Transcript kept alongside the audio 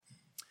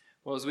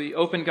Well, as we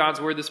open God's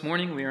Word this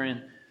morning, we are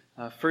in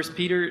 1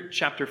 Peter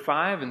chapter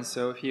 5, and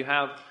so if you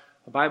have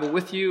a Bible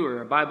with you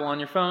or a Bible on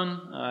your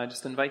phone, I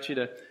just invite you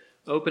to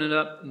open it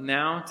up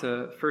now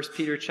to 1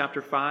 Peter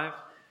chapter 5.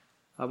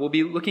 We'll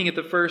be looking at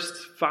the first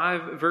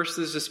 5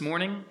 verses this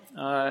morning.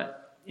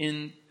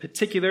 In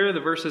particular, the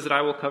verses that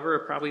I will cover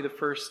are probably the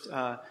first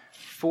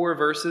 4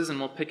 verses, and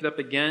we'll pick it up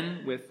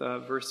again with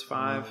verse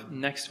 5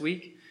 next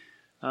week.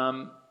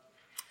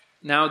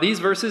 Now, these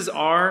verses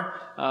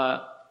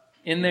are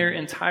in their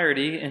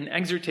entirety an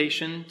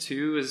exhortation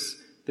to, as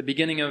the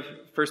beginning of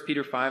 1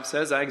 Peter 5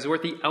 says, I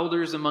exhort the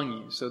elders among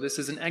you. So this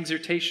is an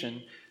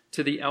exhortation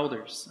to the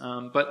elders.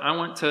 But I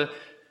want to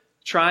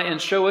try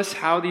and show us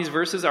how these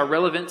verses are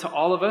relevant to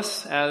all of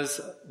us as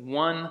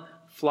one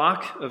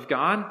flock of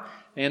God.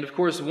 And of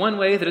course, one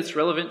way that it's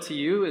relevant to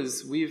you,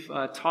 as we've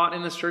taught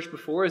in this church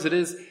before, is it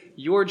is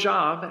your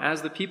job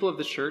as the people of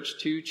the church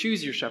to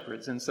choose your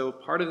shepherds. And so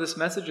part of this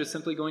message is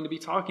simply going to be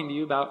talking to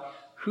you about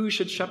who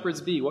should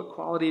shepherds be? What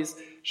qualities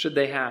should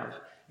they have?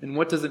 And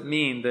what does it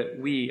mean that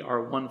we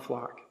are one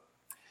flock?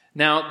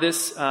 Now,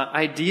 this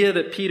idea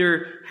that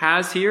Peter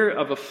has here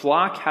of a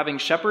flock having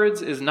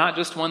shepherds is not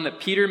just one that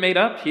Peter made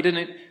up. He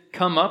didn't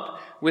come up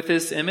with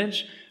this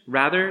image.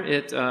 Rather,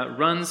 it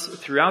runs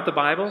throughout the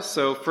Bible.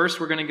 So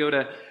first we're going to go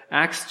to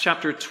Acts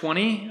chapter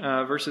 20,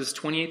 verses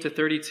 28 to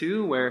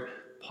 32, where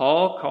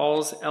Paul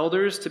calls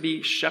elders to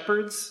be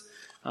shepherds.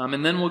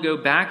 And then we'll go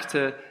back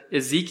to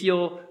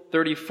Ezekiel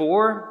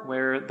 34,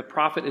 where the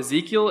prophet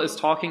Ezekiel is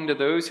talking to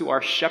those who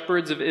are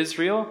shepherds of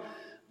Israel.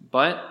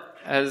 But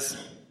as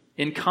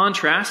in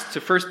contrast to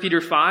 1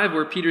 Peter 5,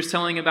 where Peter's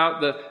telling about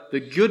the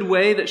good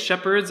way that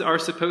shepherds are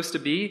supposed to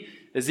be,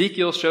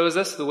 Ezekiel shows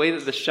us the way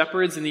that the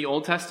shepherds in the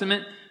Old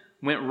Testament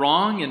went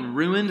wrong and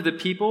ruined the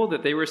people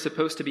that they were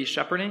supposed to be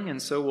shepherding.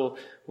 And so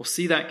we'll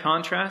see that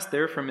contrast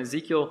there from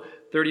Ezekiel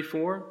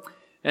 34.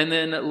 And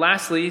then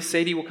lastly,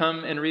 Sadie will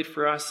come and read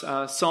for us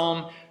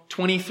Psalm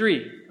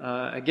 23.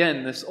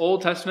 Again, this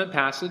Old Testament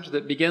passage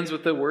that begins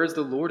with the words,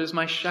 the Lord is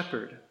my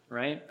shepherd,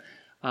 right?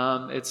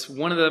 It's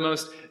one of the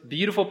most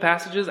beautiful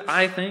passages,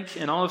 I think,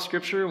 in all of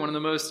Scripture, one of the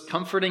most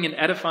comforting and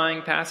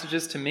edifying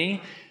passages to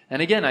me.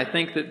 And again, I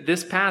think that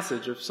this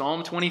passage of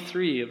Psalm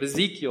 23, of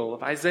Ezekiel,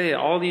 of Isaiah,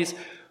 all these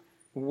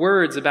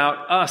words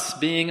about us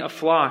being a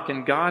flock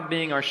and God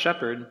being our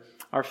shepherd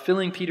are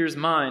filling Peter's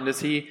mind as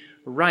he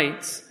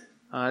writes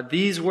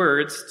these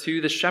words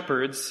to the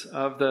shepherds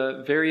of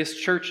the various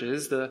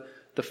churches, the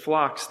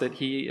flocks that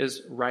he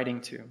is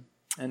writing to.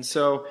 And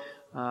so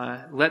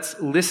let's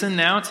listen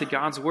now to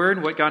God's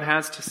word, what God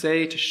has to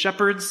say to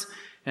shepherds,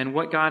 and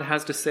what God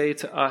has to say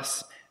to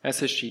us as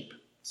his sheep.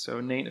 So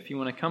Nate, if you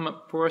want to come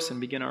up for us and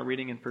begin our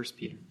reading in 1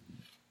 Peter.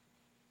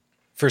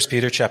 1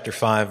 Peter chapter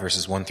 5,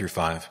 verses 1 through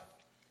 5.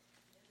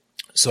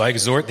 So I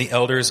exhort the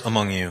elders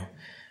among you,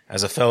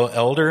 as a fellow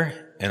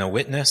elder and a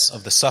witness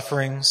of the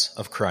sufferings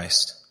of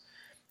Christ,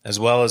 as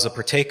well as a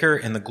partaker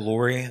in the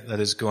glory that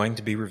is going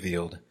to be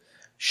revealed.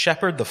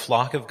 Shepherd the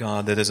flock of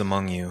God that is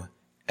among you,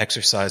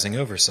 exercising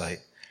oversight,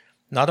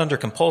 not under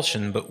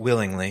compulsion, but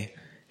willingly,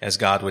 as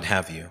God would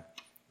have you,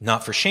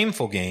 not for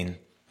shameful gain,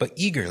 but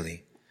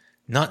eagerly,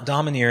 not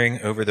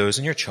domineering over those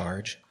in your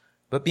charge,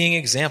 but being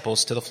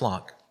examples to the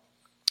flock.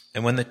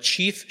 And when the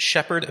chief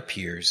shepherd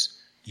appears,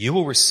 you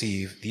will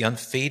receive the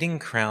unfading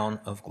crown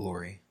of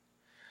glory.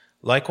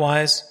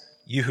 Likewise,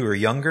 you who are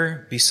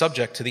younger, be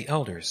subject to the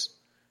elders.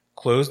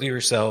 Clothe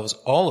yourselves,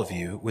 all of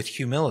you, with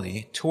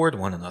humility toward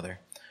one another.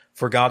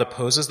 For God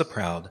opposes the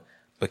proud,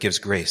 but gives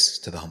grace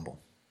to the humble.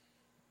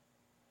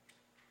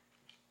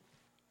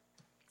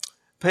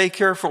 Pay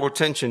careful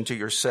attention to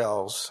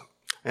yourselves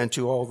and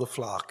to all the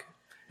flock,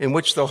 in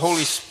which the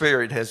Holy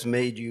Spirit has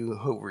made you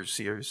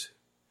overseers,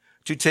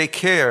 to take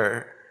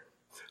care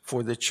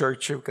for the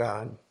church of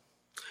God,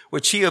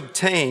 which he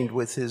obtained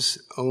with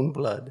his own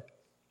blood.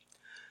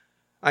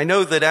 I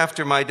know that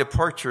after my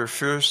departure,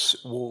 fierce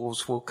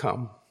wolves will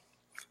come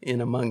in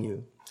among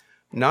you,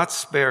 not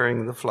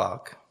sparing the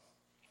flock.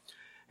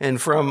 And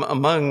from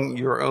among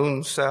your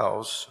own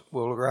selves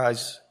will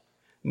arise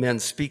men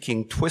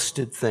speaking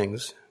twisted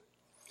things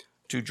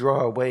to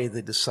draw away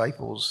the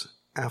disciples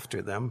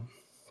after them.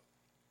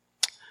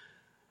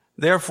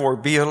 Therefore,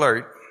 be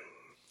alert,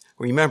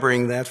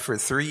 remembering that for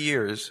 3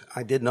 years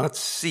I did not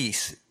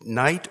cease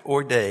night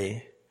or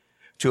day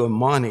to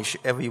admonish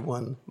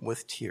everyone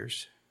with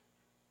tears.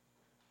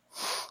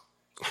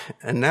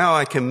 And now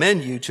I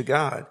commend you to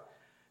God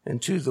and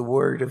to the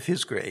word of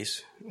his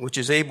grace, which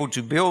is able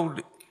to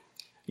build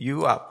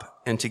you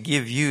up and to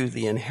give you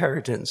the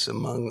inheritance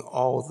among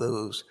all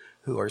those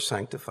who are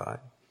sanctified.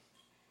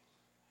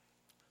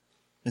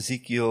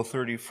 Ezekiel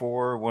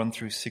 34, 1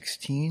 through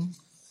 16.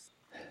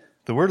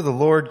 The word of the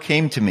Lord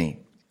came to me.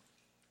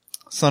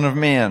 Son of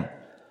man,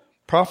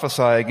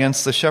 prophesy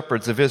against the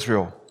shepherds of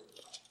Israel.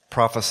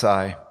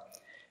 Prophesy,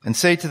 and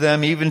say to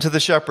them, even to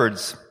the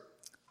shepherds,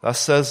 thus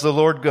says the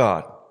Lord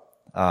God,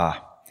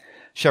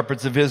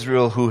 shepherds of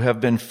Israel who have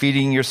been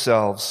feeding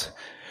yourselves,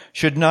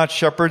 should not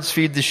shepherds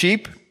feed the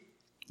sheep?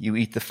 You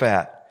eat the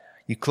fat.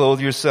 You clothe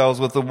yourselves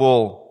with the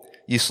wool.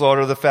 You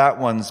slaughter the fat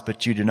ones,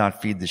 but you do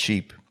not feed the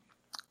sheep.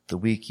 The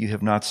weak you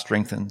have not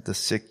strengthened, the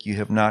sick you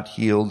have not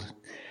healed,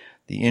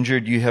 the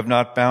injured you have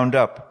not bound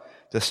up,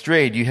 the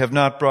strayed you have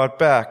not brought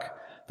back,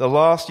 the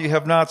lost you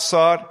have not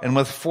sought, and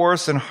with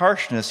force and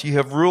harshness you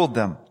have ruled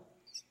them.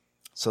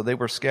 So they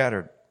were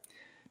scattered,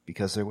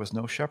 because there was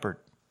no shepherd,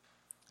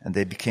 and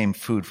they became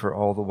food for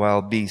all the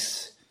wild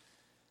beasts.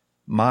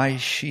 My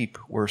sheep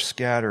were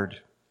scattered.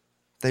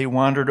 They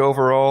wandered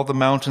over all the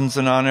mountains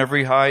and on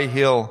every high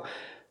hill.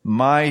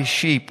 My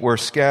sheep were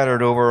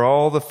scattered over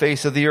all the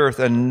face of the earth,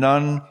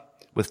 and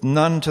with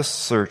none to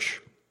search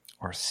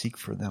or seek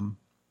for them.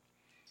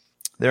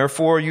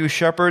 Therefore, you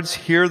shepherds,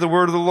 hear the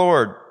word of the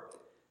Lord.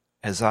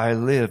 As I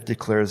live,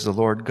 declares the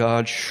Lord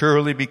God,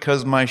 surely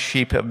because my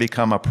sheep have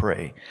become a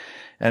prey,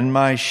 and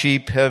my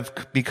sheep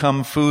have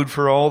become food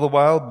for all the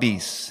wild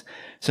beasts,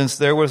 since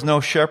there was no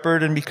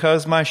shepherd, and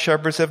because my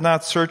shepherds have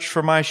not searched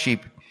for my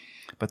sheep,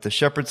 but the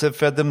shepherds have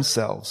fed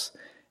themselves,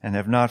 and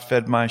have not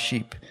fed my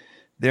sheep.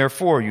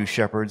 Therefore, you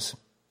shepherds,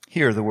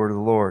 hear the word of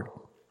the Lord.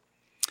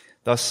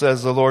 Thus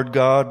says the Lord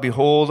God,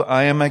 behold,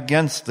 I am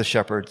against the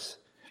shepherds,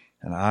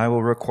 and I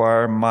will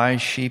require my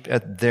sheep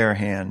at their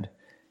hand,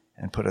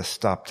 and put a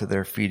stop to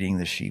their feeding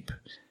the sheep.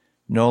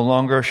 No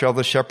longer shall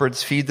the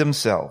shepherds feed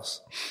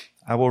themselves.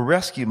 I will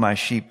rescue my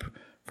sheep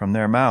from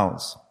their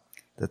mouths,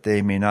 that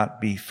they may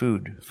not be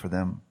food for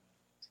them.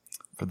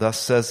 For thus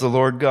says the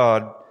Lord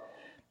God,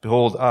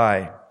 behold,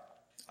 I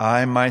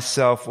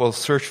myself will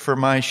search for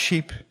my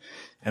sheep,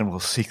 and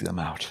will seek them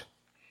out.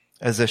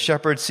 As a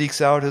shepherd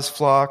seeks out his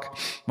flock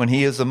when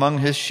he is among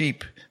his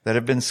sheep that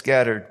have been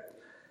scattered,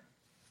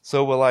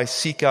 so will I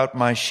seek out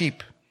my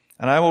sheep,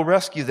 and I will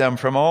rescue them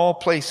from all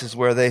places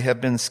where they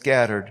have been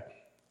scattered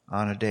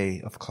on a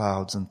day of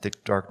clouds and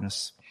thick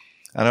darkness.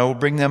 And I will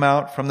bring them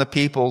out from the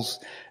peoples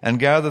and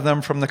gather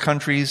them from the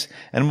countries,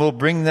 and will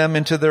bring them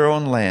into their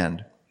own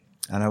land.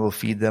 And I will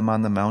feed them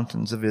on the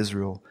mountains of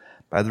Israel,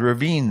 by the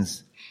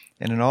ravines,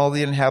 and in all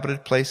the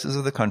inhabited places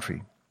of the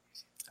country.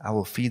 I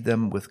will feed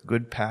them with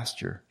good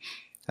pasture,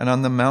 and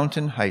on the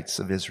mountain heights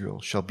of Israel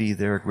shall be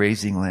their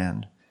grazing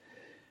land.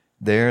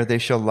 There they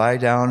shall lie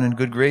down in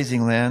good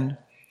grazing land,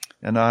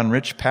 and on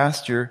rich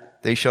pasture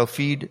they shall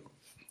feed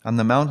on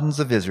the mountains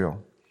of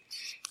Israel.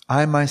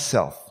 I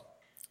myself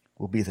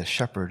will be the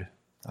shepherd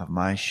of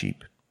my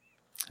sheep,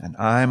 and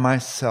I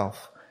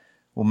myself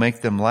will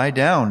make them lie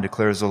down,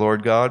 declares the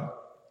Lord God.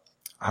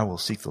 I will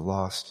seek the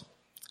lost,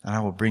 and I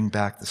will bring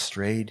back the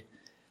strayed,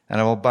 and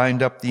I will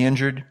bind up the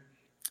injured,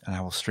 and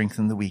I will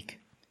strengthen the weak,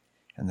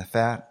 and the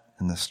fat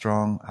and the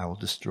strong I will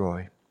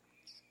destroy.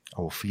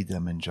 I will feed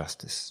them in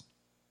justice.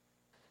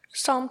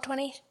 Psalm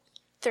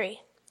 23.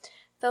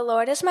 The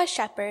Lord is my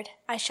shepherd,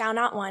 I shall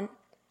not want.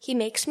 He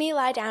makes me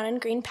lie down in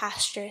green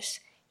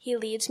pastures. He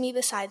leads me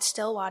beside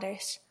still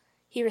waters.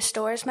 He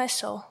restores my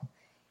soul.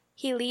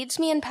 He leads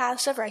me in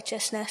paths of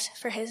righteousness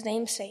for his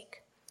name's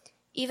sake.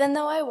 Even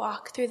though I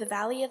walk through the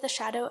valley of the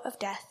shadow of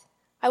death,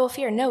 I will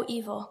fear no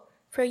evil,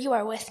 for you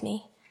are with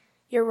me.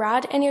 Your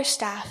rod and your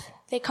staff,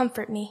 they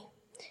comfort me.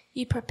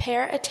 You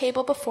prepare a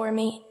table before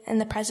me in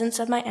the presence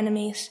of my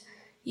enemies.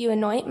 You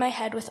anoint my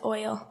head with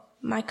oil.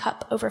 My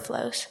cup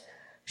overflows.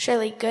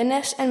 Surely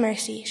goodness and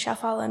mercy shall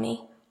follow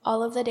me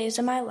all of the days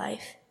of my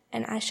life,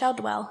 and I shall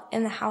dwell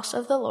in the house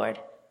of the Lord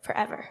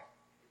forever.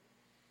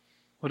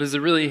 What is a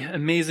really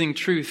amazing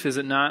truth, is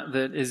it not,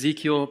 that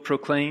Ezekiel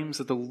proclaims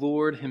that the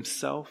Lord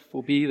himself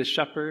will be the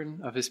shepherd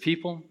of his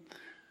people?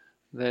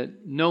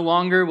 That no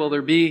longer will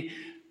there be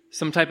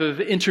some type of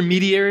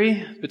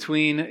intermediary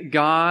between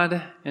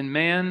God and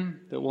man,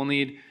 that we'll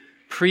need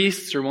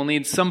priests or we'll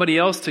need somebody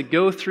else to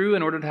go through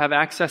in order to have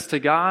access to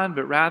God,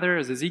 but rather,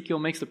 as Ezekiel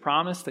makes the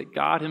promise, that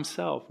God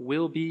himself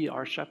will be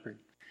our shepherd.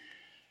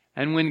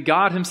 And when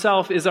God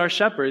himself is our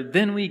shepherd,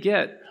 then we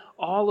get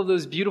all of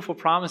those beautiful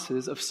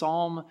promises of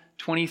Psalm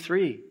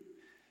 23.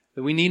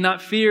 That we need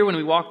not fear when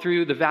we walk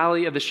through the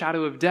valley of the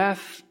shadow of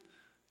death,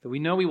 that we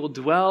know we will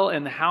dwell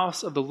in the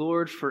house of the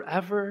Lord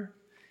forever.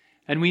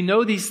 And we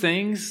know these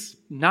things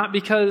not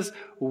because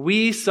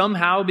we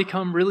somehow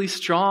become really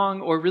strong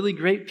or really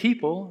great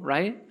people,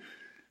 right?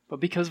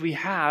 But because we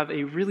have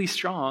a really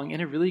strong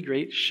and a really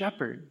great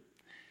shepherd.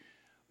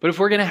 But if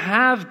we're going to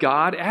have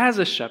God as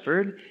a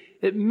shepherd,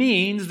 it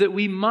means that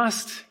we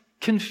must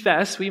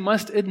confess, we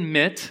must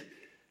admit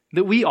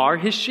that we are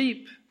his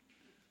sheep.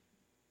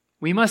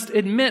 We must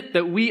admit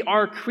that we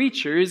are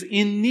creatures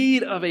in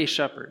need of a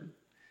shepherd.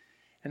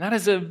 And that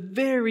is a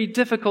very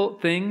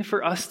difficult thing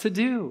for us to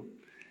do.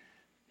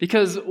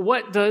 Because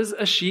what does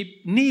a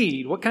sheep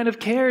need? What kind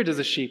of care does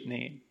a sheep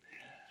need?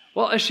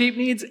 Well, a sheep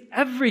needs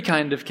every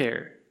kind of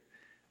care.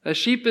 A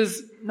sheep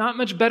is not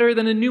much better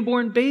than a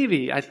newborn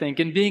baby, I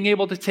think, in being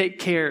able to take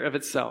care of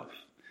itself.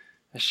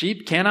 A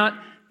sheep cannot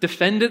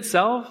defend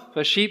itself.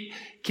 A sheep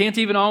can't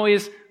even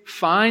always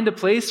find a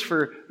place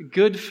for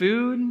good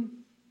food.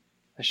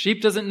 A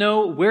sheep doesn't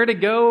know where to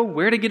go,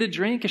 where to get a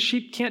drink. A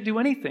sheep can't do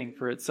anything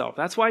for itself.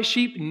 That's why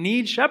sheep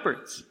need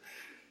shepherds.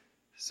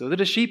 So that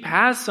a sheep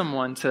has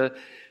someone to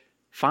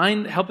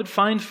help it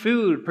find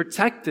food,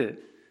 protect it,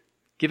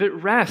 give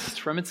it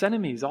rest from its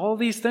enemies. All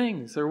these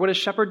things are what a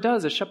shepherd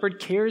does. A shepherd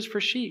cares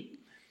for sheep.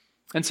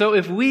 And so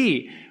if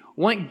we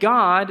want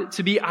God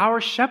to be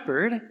our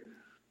shepherd,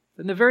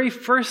 then the very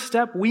first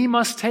step we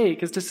must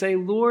take is to say,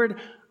 Lord,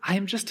 I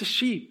am just a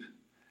sheep.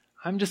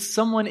 I'm just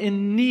someone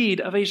in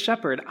need of a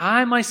shepherd.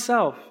 I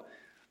myself,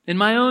 in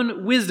my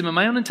own wisdom and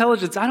my own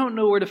intelligence, I don't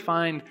know where to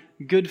find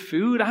good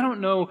food. I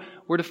don't know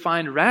where to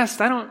find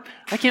rest.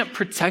 I can't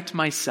protect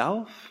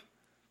myself.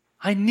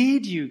 I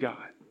need you,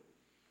 God.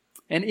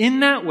 And in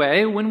that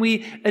way, when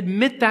we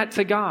admit that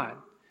to God,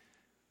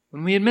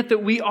 when we admit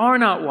that we are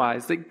not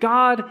wise, that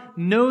God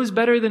knows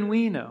better than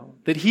we know,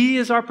 that He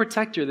is our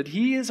protector, that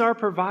He is our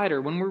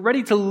provider, when we're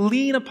ready to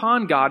lean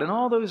upon God in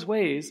all those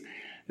ways,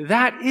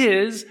 that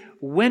is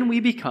when we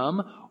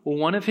become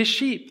one of His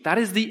sheep. That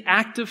is the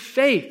act of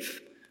faith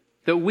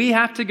that we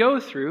have to go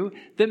through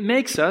that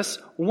makes us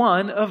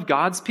one of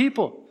God's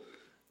people.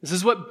 This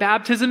is what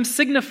baptism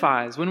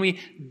signifies. When we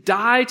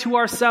die to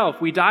ourself,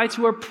 we die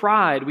to our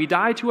pride, we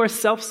die to our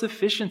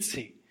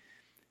self-sufficiency,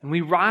 and we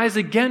rise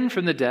again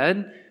from the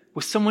dead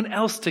with someone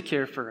else to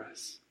care for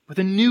us, with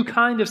a new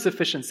kind of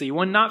sufficiency,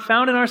 one not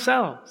found in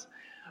ourselves,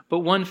 but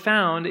one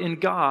found in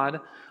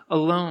God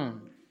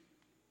alone.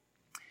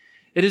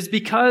 It is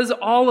because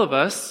all of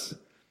us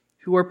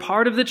who are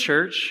part of the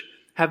church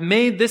have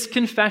made this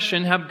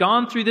confession, have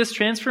gone through this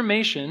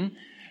transformation,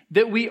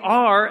 that we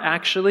are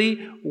actually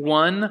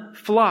one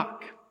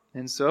flock.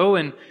 And so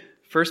in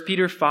 1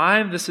 Peter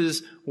 5, this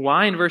is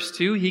why in verse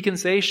 2 he can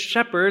say,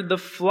 shepherd the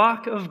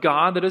flock of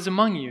God that is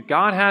among you.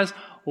 God has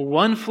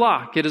one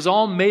flock. It is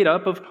all made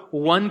up of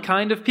one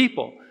kind of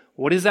people.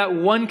 What is that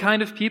one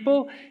kind of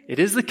people? It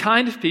is the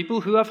kind of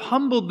people who have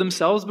humbled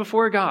themselves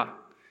before God.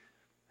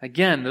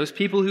 Again, those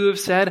people who have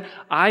said,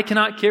 I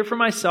cannot care for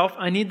myself.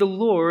 I need the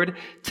Lord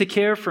to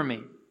care for me.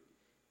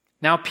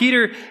 Now,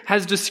 Peter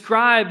has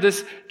described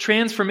this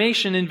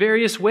transformation in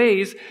various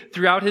ways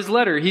throughout his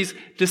letter. He's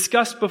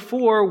discussed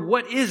before,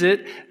 what is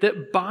it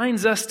that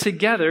binds us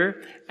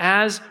together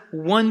as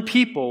one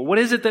people? What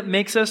is it that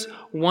makes us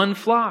one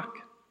flock?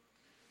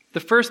 The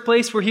first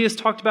place where he has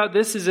talked about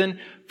this is in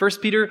 1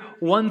 Peter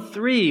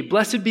 1:3.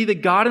 Blessed be the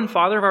God and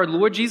Father of our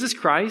Lord Jesus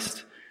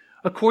Christ.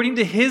 According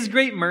to His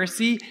great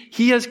mercy,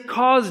 He has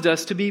caused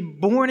us to be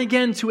born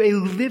again to a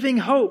living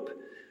hope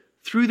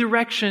through the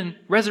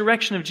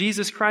resurrection of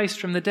Jesus Christ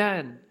from the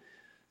dead.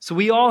 So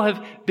we all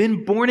have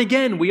been born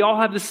again. We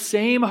all have the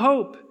same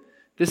hope.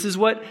 This is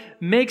what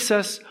makes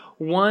us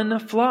one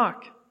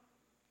flock.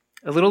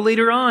 A little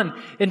later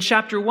on in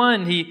chapter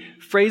 1, he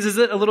phrases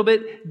it a little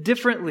bit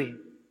differently.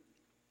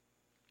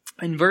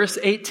 In verse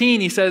 18,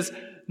 he says,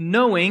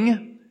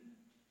 knowing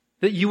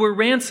that you were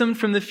ransomed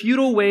from the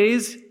futile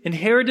ways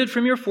inherited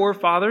from your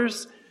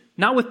forefathers,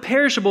 not with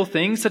perishable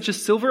things such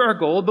as silver or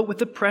gold, but with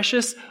the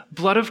precious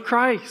blood of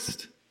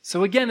Christ.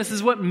 So again, this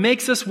is what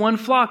makes us one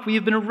flock. We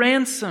have been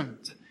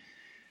ransomed.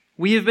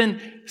 We have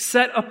been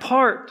set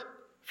apart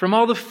from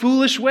all the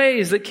foolish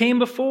ways that came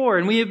before,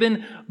 and we have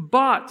been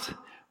bought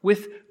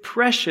with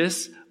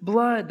precious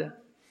blood.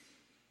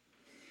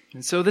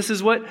 And so this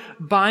is what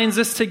binds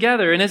us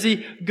together. And as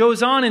he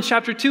goes on in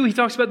chapter 2, he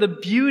talks about the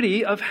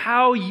beauty of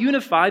how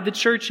unified the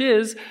church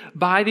is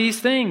by these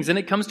things. And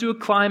it comes to a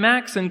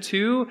climax in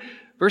 2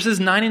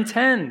 verses 9 and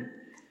 10.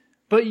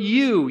 But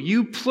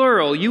you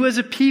plural, you as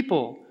a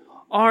people,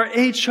 are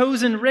a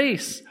chosen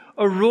race,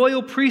 a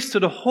royal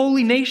priesthood, a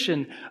holy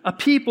nation, a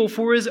people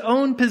for His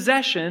own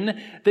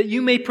possession, that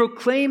you may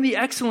proclaim the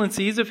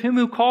excellencies of Him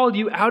who called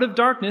you out of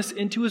darkness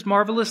into His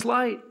marvelous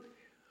light.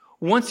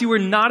 Once you were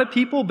not a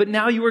people, but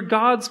now you are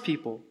God's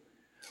people.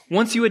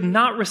 Once you had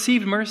not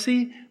received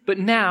mercy, but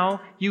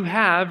now you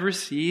have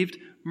received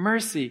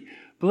mercy.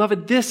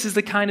 Beloved, this is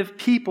the kind of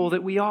people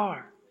that we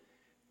are.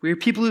 We are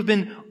people who have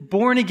been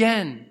born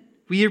again.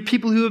 We are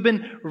people who have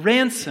been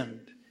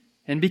ransomed.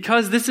 And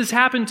because this has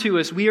happened to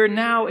us, we are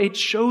now a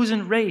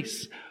chosen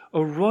race,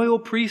 a royal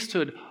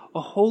priesthood,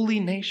 a holy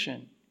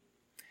nation.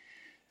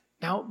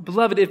 Now,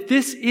 beloved, if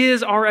this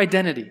is our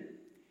identity,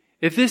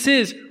 if this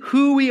is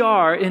who we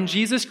are in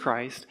Jesus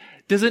Christ,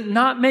 does it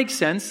not make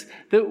sense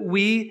that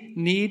we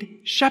need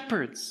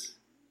shepherds?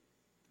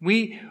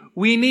 We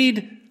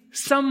need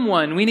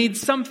someone, we need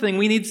something,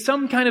 we need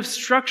some kind of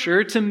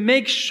structure to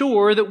make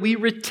sure that we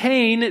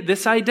retain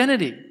this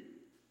identity.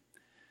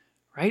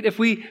 Right? If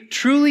we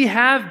truly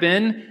have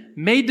been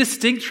made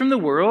distinct from the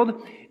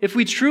world, if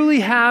we truly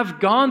have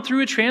gone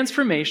through a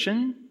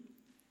transformation,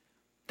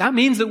 that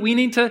means that we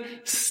need to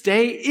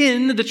stay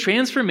in the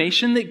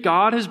transformation that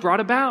God has brought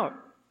about.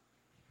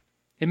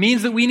 It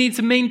means that we need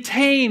to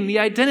maintain the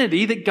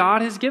identity that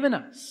God has given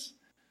us.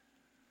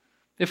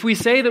 If we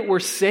say that we're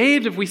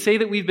saved, if we say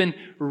that we've been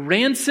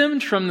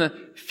ransomed from the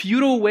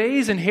futile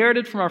ways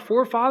inherited from our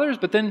forefathers,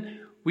 but then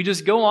we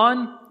just go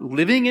on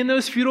living in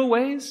those futile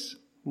ways,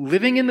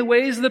 living in the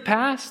ways of the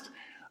past,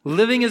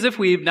 living as if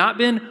we've not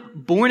been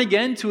born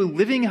again to a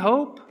living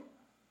hope,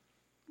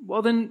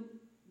 well then,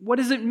 what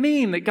does it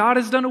mean that God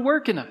has done a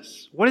work in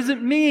us? What does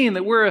it mean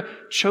that we're a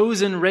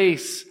chosen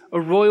race,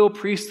 a royal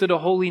priesthood, a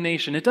holy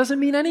nation? It doesn't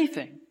mean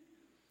anything.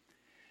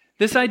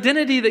 This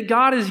identity that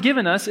God has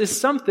given us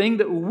is something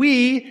that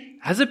we,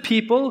 as a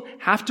people,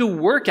 have to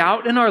work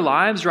out in our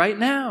lives right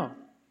now.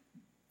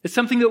 It's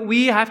something that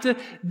we have to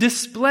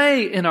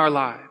display in our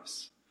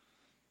lives.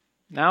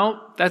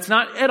 Now, that's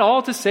not at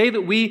all to say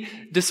that we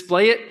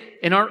display it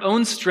in our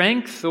own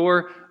strength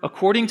or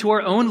according to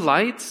our own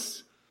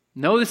lights.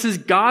 No, this is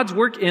God's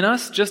work in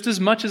us just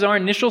as much as our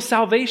initial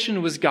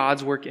salvation was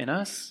God's work in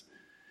us.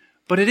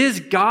 But it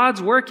is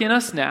God's work in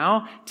us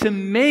now to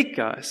make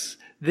us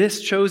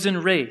this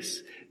chosen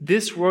race,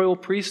 this royal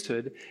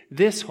priesthood,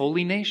 this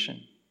holy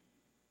nation.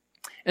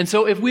 And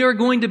so if we are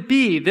going to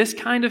be this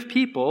kind of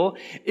people,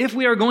 if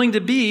we are going to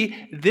be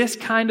this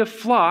kind of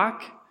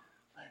flock,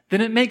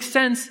 then it makes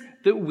sense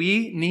that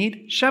we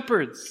need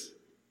shepherds.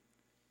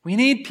 We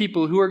need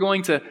people who are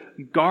going to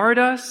guard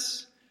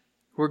us,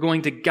 who are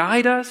going to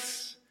guide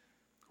us,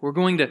 who are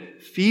going to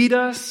feed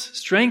us,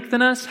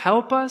 strengthen us,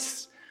 help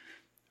us.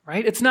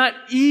 Right? It's not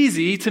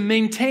easy to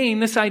maintain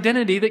this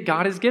identity that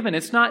God has given.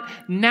 It's not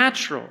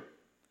natural.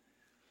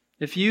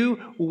 If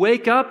you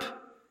wake up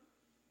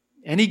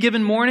any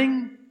given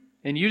morning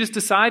and you just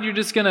decide you're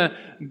just going to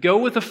go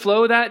with the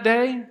flow that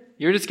day,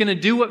 you're just going to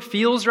do what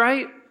feels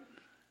right,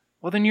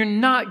 well, then you're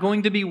not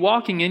going to be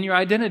walking in your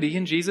identity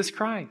in Jesus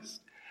Christ.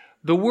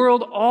 The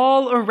world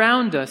all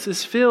around us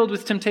is filled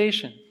with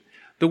temptation.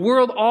 The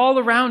world all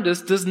around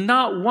us does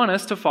not want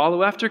us to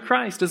follow after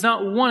Christ, does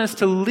not want us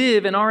to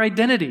live in our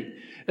identity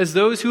as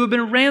those who have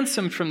been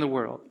ransomed from the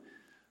world.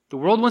 The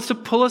world wants to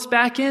pull us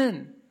back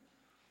in.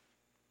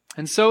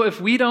 And so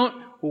if we don't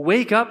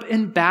wake up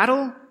in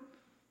battle,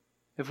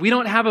 if we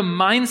don't have a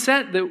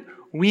mindset that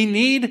we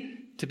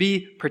need to be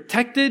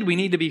protected, we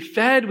need to be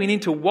fed, we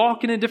need to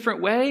walk in a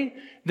different way,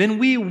 then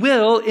we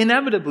will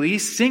inevitably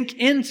sink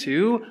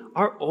into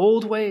our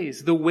old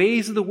ways, the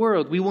ways of the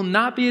world. We will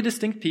not be a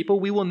distinct people.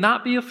 We will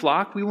not be a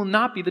flock. We will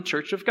not be the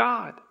church of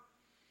God.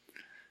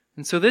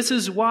 And so this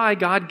is why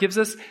God gives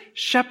us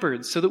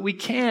shepherds, so that we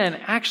can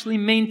actually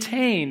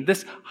maintain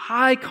this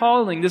high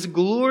calling, this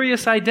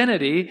glorious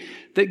identity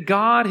that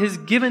God has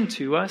given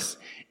to us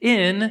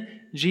in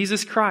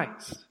Jesus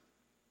Christ.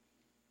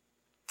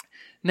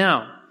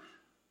 Now,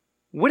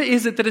 what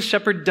is it that a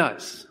shepherd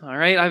does? All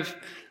right,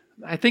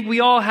 I think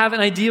we all have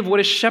an idea of what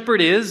a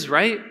shepherd is,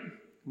 right?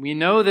 We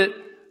know that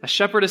a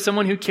shepherd is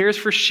someone who cares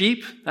for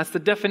sheep. That's the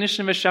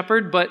definition of a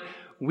shepherd, but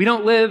we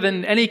don't live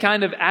in any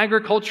kind of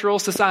agricultural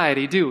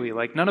society, do we?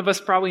 Like, none of us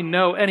probably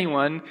know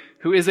anyone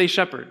who is a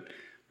shepherd.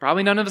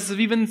 Probably none of us have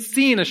even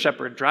seen a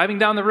shepherd driving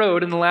down the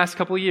road in the last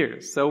couple of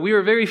years. So we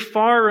are very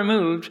far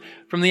removed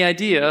from the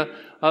idea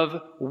of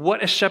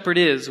what a shepherd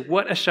is,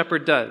 what a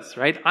shepherd does,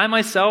 right? I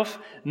myself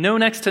know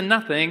next to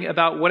nothing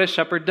about what a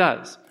shepherd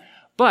does.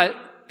 But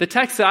the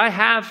text that I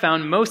have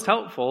found most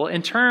helpful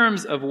in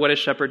terms of what a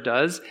shepherd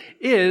does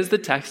is the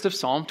text of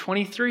Psalm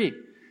 23.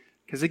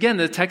 Because again,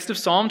 the text of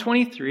Psalm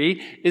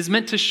 23 is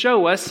meant to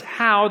show us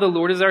how the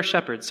Lord is our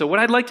shepherd. So what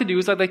I'd like to do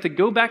is I'd like to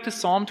go back to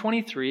Psalm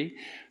 23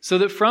 so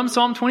that from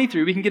Psalm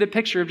 23 we can get a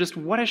picture of just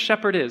what a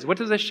shepherd is. What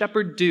does a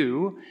shepherd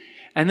do?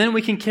 And then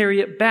we can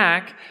carry it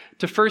back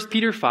to 1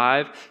 Peter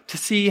 5 to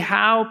see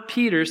how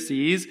Peter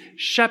sees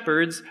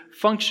shepherds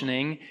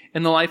functioning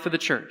in the life of the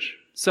church.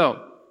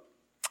 So,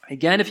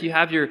 again, if you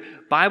have your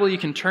Bible, you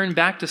can turn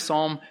back to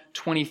Psalm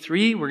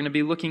 23. We're going to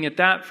be looking at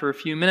that for a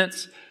few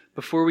minutes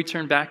before we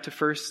turn back to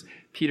 1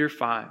 Peter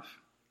 5.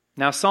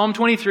 Now, Psalm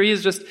 23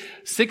 is just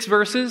 6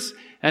 verses.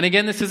 And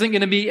again, this isn't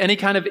going to be any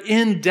kind of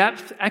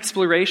in-depth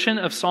exploration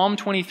of Psalm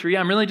 23.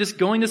 I'm really just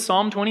going to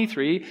Psalm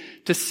 23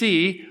 to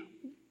see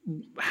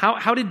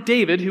how did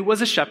David, who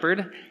was a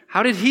shepherd,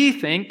 how did he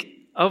think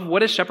of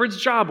what a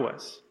shepherd's job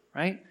was,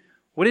 right?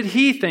 What did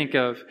he think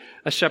of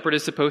a shepherd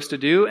is supposed to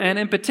do? And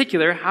in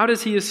particular, how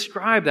does he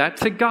ascribe that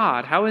to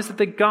God? How is it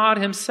that God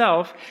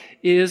himself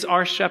is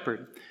our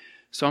shepherd?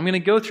 So I'm going to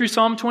go through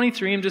Psalm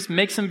 23 and just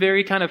make some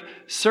very kind of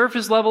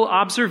surface level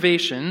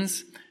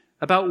observations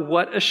about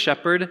what a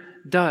shepherd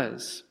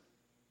does.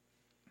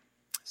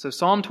 So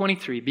Psalm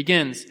 23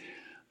 begins,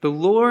 "The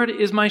Lord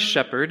is my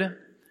shepherd,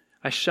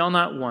 I shall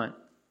not want.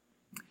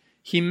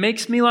 He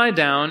makes me lie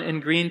down in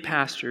green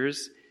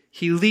pastures.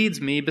 He leads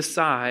me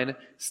beside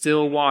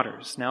still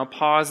waters." Now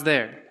pause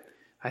there.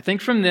 I think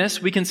from this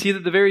we can see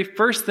that the very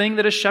first thing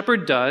that a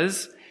shepherd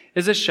does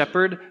is a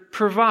shepherd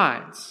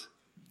provides.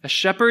 A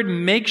shepherd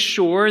makes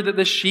sure that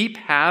the sheep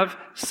have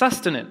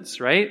sustenance,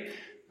 right?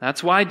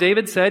 That's why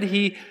David said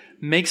he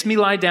makes me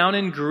lie down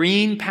in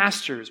green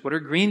pastures. What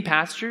are green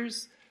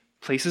pastures?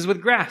 Places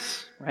with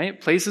grass, right?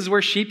 Places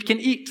where sheep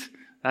can eat.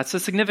 That's the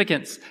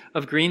significance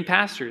of green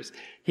pastures.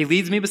 He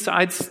leads me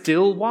beside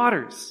still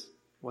waters.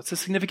 What's the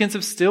significance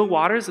of still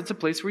waters? It's a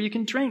place where you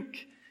can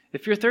drink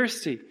if you're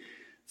thirsty.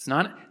 It's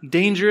not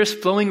dangerous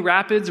flowing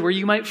rapids where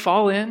you might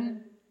fall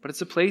in, but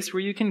it's a place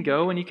where you can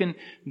go and you can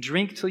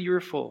drink till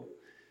you're full.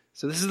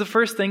 So this is the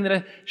first thing that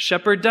a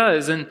shepherd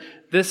does. And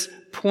this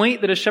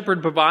point that a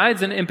shepherd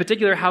provides, and in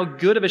particular how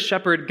good of a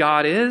shepherd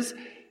God is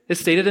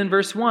stated in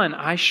verse 1,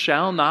 "I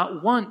shall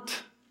not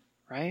want."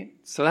 Right?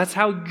 So that's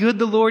how good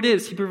the Lord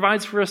is. He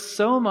provides for us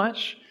so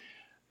much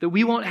that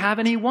we won't have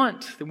any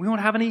want, that we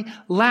won't have any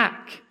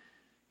lack.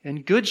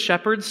 And good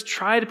shepherds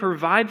try to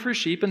provide for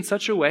sheep in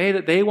such a way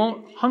that they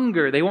won't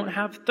hunger, they won't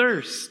have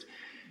thirst.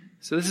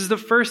 So this is the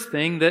first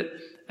thing that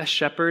a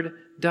shepherd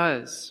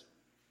does.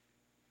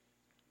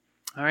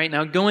 All right,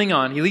 now going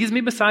on. He leads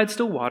me beside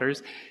still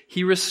waters.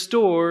 He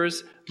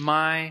restores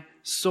my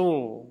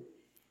soul.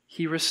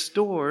 He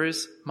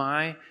restores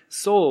my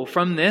soul.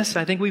 From this,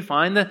 I think we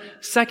find the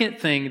second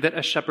thing that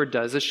a shepherd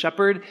does. A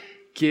shepherd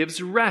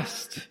gives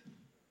rest.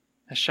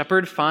 A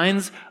shepherd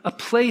finds a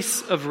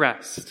place of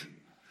rest.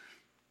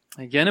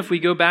 Again, if we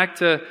go back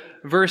to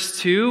verse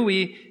 2,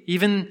 we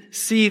even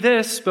see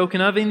this spoken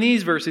of in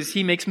these verses.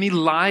 He makes me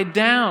lie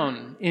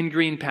down in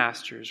green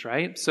pastures,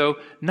 right? So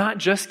not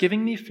just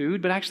giving me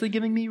food, but actually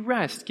giving me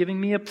rest, giving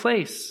me a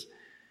place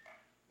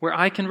where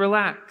I can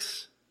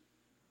relax.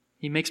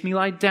 He makes me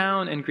lie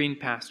down in green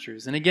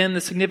pastures. And again, the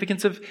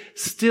significance of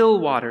still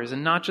waters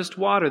and not just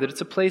water, that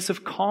it's a place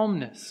of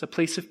calmness, a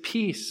place of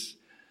peace,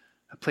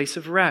 a place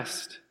of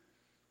rest.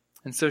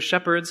 And so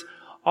shepherds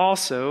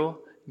also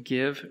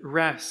give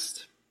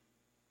rest.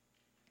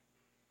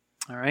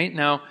 All right,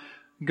 now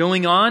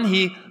going on,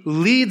 he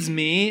leads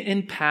me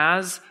in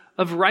paths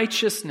of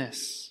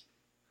righteousness.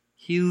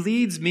 He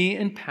leads me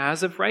in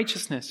paths of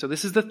righteousness. So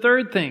this is the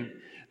third thing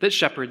that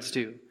shepherds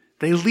do.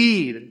 They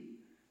lead.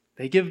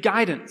 They give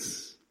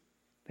guidance.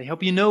 They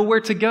help you know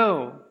where to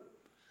go.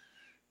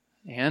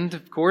 And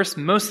of course,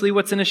 mostly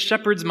what's in a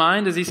shepherd's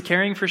mind as he's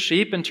caring for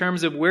sheep in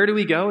terms of where do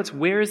we go? It's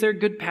where is their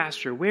good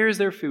pasture? Where is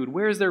their food?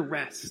 Where is their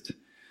rest?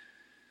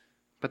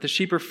 But the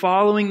sheep are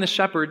following the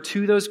shepherd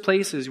to those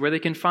places where they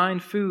can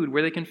find food,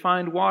 where they can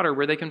find water,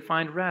 where they can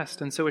find rest.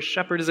 And so a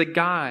shepherd is a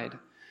guide.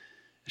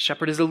 A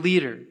shepherd is a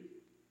leader.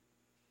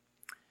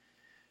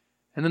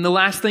 And then the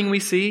last thing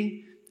we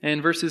see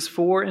in verses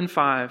 4 and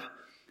 5,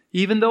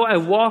 even though I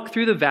walk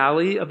through the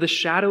valley of the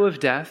shadow of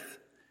death,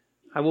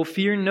 I will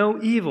fear no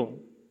evil,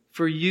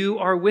 for you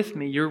are with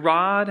me. Your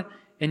rod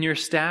and your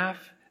staff,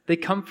 they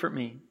comfort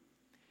me.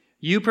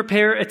 You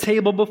prepare a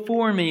table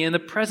before me in the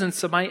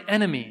presence of my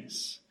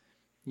enemies.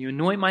 You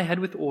anoint my head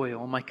with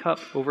oil, my cup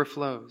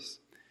overflows.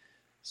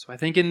 So I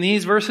think in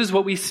these verses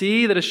what we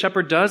see that a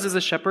shepherd does is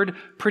a shepherd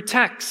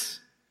protects.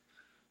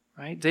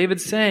 Right?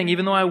 David's saying,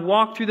 even though I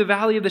walk through the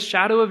valley of the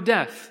shadow of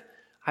death,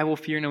 I will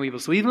fear no evil.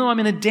 So even though I'm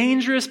in a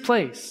dangerous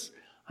place,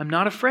 I'm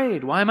not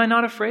afraid. Why am I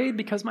not afraid?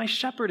 Because my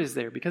shepherd is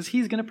there, because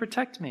he's going to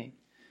protect me.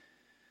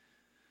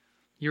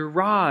 Your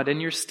rod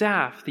and your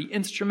staff, the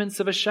instruments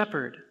of a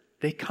shepherd,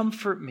 they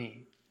comfort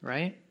me,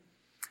 right?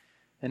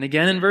 And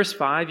again in verse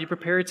 5, you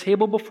prepare a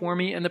table before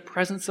me in the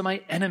presence of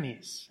my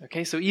enemies.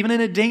 Okay, so even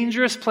in a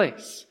dangerous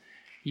place,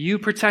 you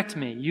protect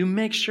me. You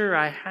make sure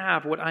I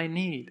have what I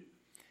need.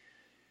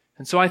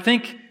 And so I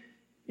think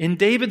in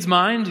David's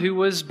mind, who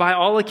was by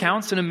all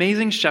accounts an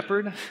amazing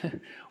shepherd,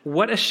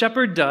 what a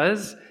shepherd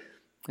does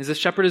is a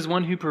shepherd is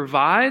one who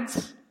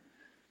provides.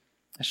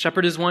 A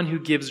shepherd is one who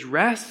gives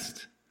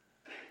rest.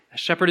 A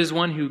shepherd is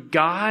one who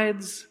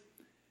guides.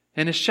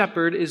 And a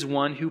shepherd is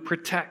one who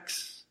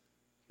protects.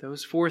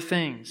 Those four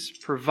things: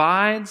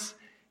 provides,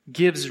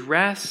 gives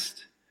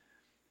rest,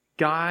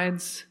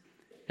 guides,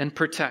 and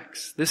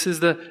protects. This is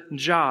the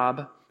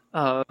job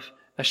of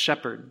a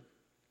shepherd.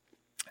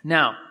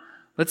 Now,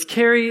 let's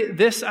carry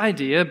this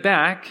idea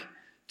back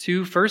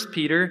to 1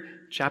 Peter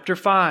chapter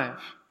 5.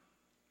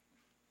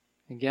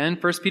 Again,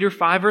 1 Peter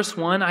 5 verse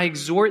 1, I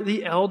exhort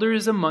the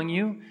elders among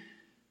you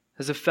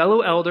as a fellow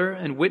elder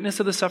and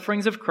witness of the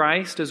sufferings of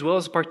Christ, as well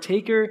as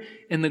partaker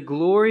in the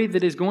glory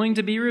that is going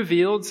to be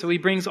revealed. So he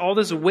brings all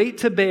this weight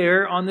to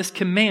bear on this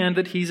command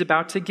that he's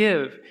about to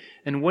give.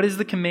 And what is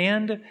the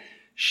command?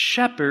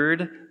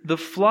 Shepherd the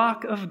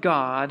flock of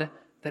God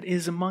that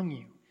is among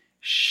you.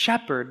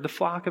 Shepherd the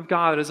flock of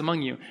God that is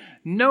among you.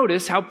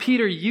 Notice how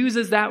Peter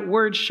uses that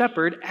word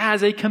shepherd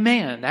as a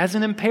command, as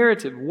an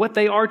imperative, what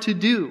they are to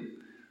do.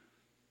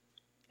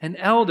 An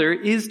elder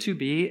is to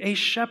be a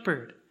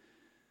shepherd.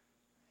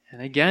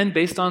 And again,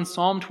 based on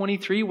Psalm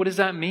 23, what does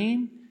that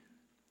mean?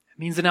 It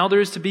means an elder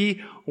is to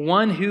be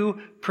one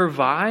who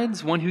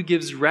provides, one who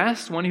gives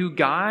rest, one who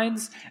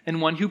guides,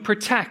 and one who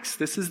protects.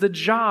 This is the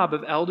job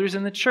of elders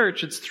in the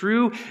church. It's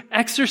through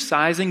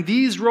exercising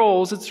these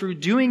roles, it's through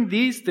doing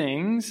these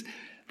things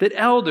that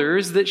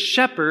elders, that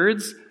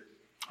shepherds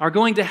are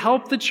going to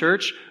help the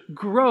church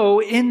grow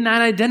in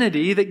that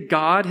identity that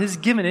God has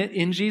given it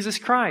in Jesus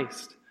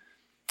Christ.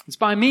 It's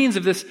by means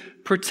of this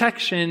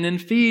protection and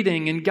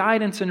feeding and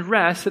guidance and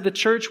rest that the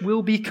church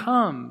will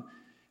become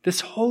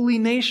this holy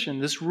nation,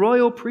 this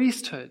royal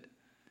priesthood,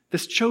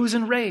 this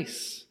chosen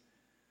race.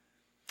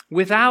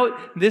 Without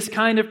this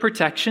kind of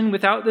protection,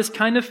 without this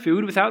kind of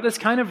food, without this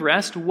kind of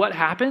rest, what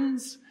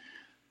happens?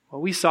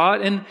 Well, we saw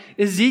it in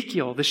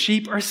Ezekiel. The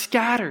sheep are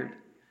scattered.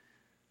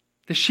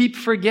 The sheep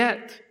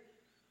forget.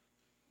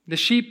 The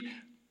sheep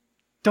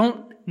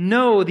don't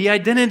know the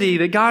identity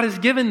that God has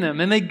given them,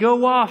 and they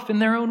go off in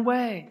their own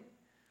way.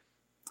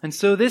 And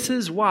so this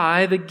is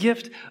why the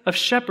gift of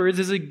shepherds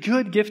is a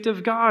good gift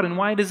of God, and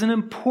why it is an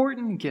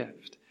important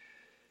gift.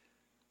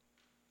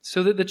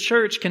 So that the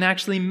church can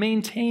actually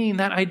maintain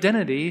that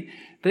identity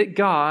that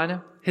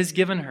God has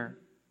given her.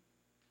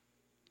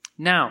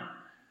 Now,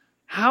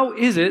 How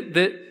is it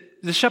that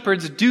the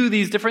shepherds do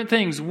these different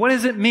things? What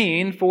does it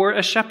mean for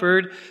a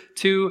shepherd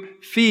to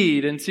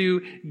feed and to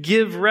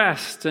give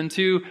rest and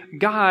to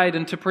guide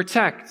and to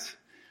protect?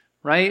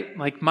 Right?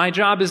 Like, my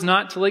job is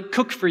not to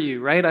cook for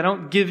you, right? I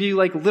don't give you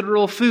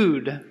literal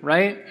food,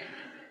 right?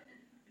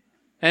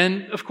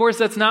 And of course,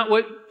 that's not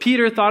what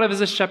Peter thought of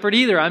as a shepherd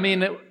either. I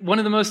mean, one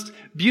of the most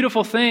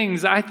beautiful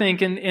things, I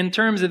think, in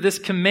terms of this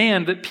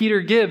command that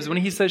Peter gives when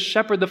he says,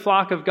 shepherd the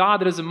flock of God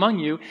that is among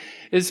you,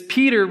 is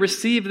Peter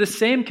received the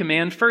same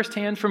command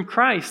firsthand from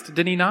Christ,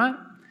 did he not?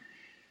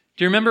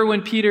 Do you remember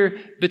when Peter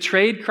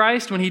betrayed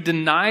Christ, when he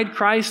denied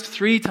Christ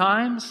 3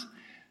 times?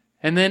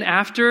 And then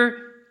after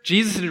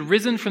Jesus had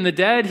risen from the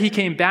dead, he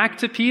came back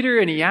to Peter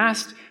and he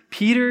asked,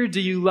 Peter,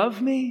 do you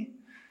love me?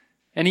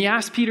 And he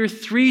asked Peter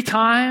 3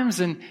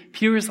 times, and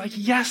Peter was like,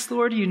 yes,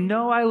 Lord, you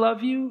know I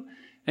love you.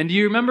 And do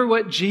you remember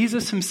what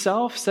Jesus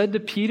himself said to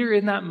Peter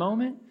in that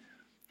moment?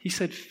 He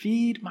said,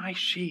 feed my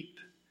sheep.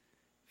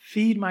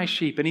 Feed my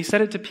sheep. And he said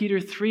it to Peter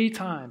 3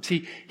 times.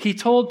 He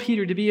told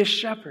Peter to be a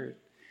shepherd.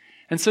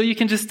 And so you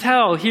can just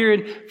tell here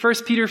in 1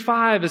 Peter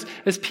 5,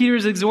 as Peter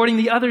is exhorting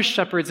the other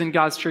shepherds in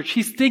God's church,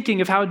 he's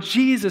thinking of how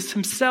Jesus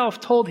himself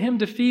told him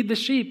to feed the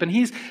sheep. And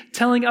he's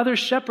telling other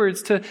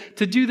shepherds to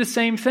do the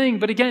same thing.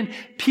 But again,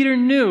 Peter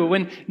knew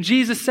when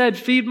Jesus said,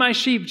 feed my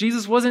sheep,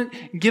 Jesus wasn't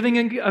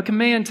giving a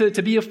command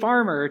to be a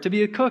farmer or to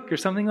be a cook or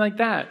something like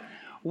that.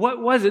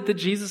 What was it that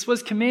Jesus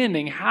was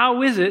commanding?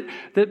 How is it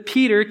that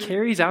Peter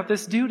carries out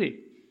this duty?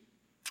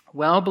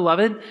 Well,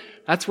 beloved,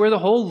 that's where the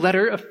whole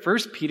letter of 1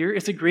 Peter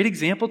is a great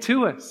example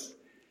to us.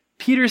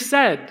 Peter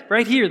said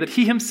right here that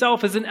he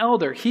himself is an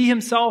elder. He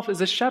himself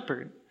is a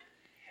shepherd.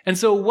 And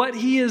so what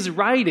he is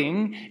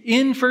writing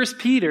in 1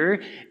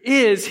 Peter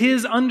is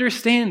his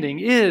understanding,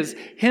 is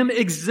him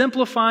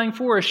exemplifying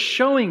for us,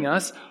 showing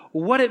us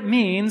what it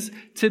means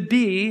to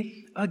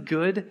be a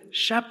good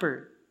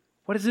shepherd.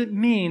 What does it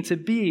mean to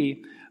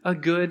be a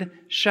good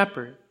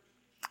shepherd?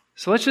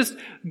 So let's just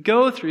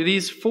go through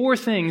these 4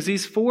 things,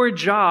 these 4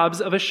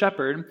 jobs of a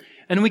shepherd,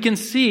 and we can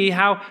see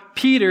how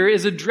Peter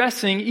is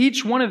addressing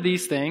each one of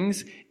these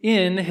things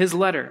in his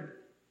letter.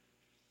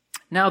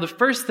 Now, the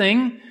first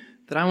thing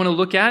that I want to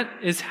look at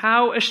is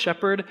how a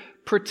shepherd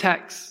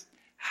protects.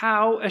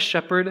 How a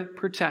shepherd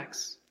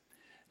protects.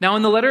 Now,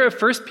 in the letter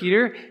of 1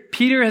 Peter,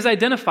 Peter has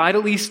identified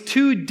at least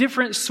 2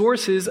 different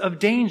sources of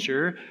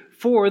danger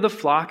for the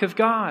flock of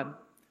God.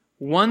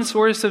 One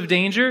source of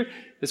danger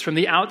is from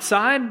the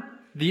outside.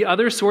 The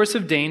other source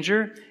of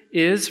danger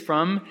is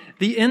from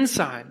the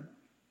inside.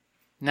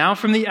 Now,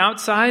 from the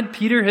outside,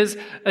 Peter has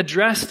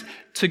addressed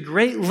to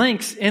great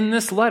lengths in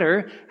this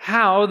letter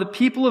how the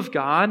people of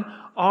God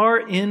are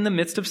in the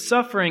midst of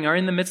suffering, are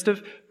in the midst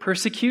of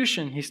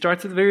persecution. He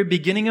starts at the very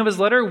beginning of his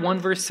letter, 1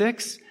 verse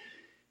 6.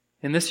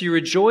 In this you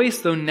rejoice,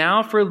 though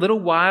now for a little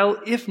while,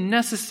 if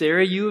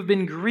necessary, you have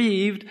been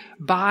grieved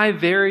by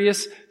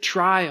various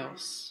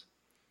trials.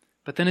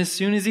 But then as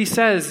soon as he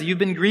says, you've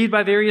been grieved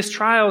by various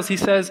trials, he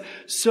says,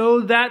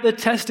 so that the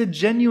tested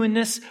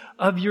genuineness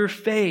of your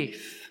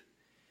faith,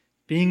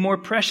 being more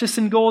precious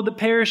than gold that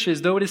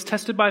perishes, though it is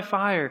tested by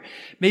fire,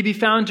 may be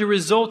found to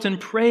result in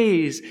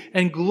praise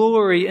and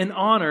glory and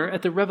honor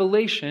at the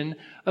revelation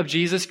of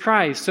Jesus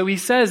Christ. So he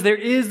says there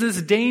is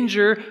this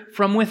danger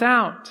from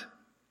without.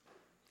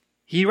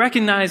 He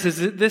recognizes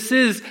that this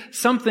is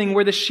something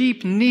where the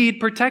sheep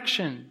need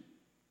protection.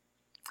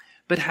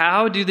 But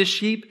how do the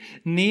sheep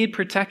need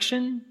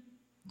protection?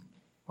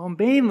 Well,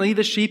 mainly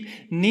the sheep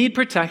need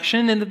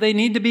protection and that they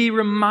need to be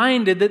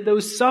reminded that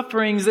those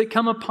sufferings that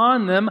come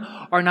upon them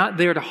are not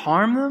there to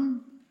harm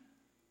them,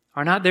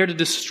 are not there to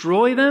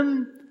destroy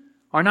them,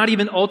 are not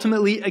even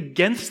ultimately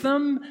against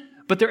them,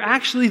 but they're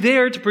actually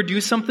there to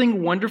produce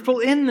something wonderful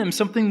in them,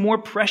 something more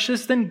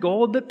precious than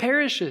gold that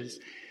perishes,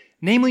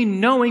 namely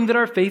knowing that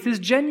our faith is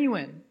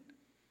genuine.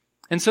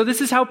 And so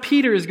this is how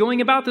Peter is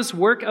going about this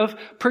work of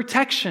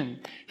protection.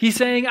 He's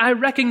saying, I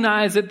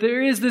recognize that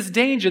there is this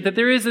danger, that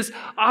there is this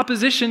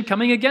opposition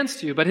coming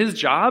against you. But his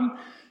job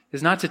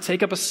is not to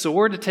take up a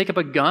sword, to take up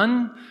a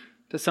gun,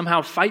 to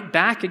somehow fight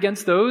back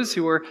against those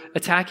who are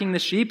attacking the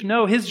sheep.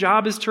 No, his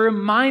job is to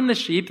remind the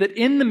sheep that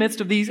in the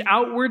midst of these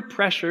outward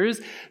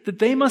pressures, that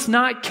they must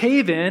not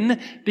cave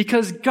in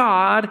because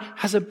God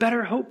has a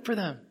better hope for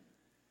them.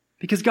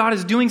 Because God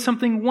is doing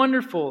something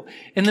wonderful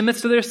in the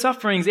midst of their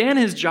sufferings. And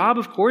his job,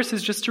 of course,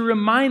 is just to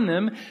remind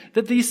them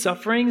that these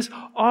sufferings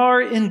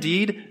are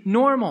indeed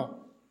normal.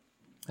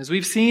 As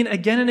we've seen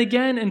again and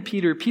again in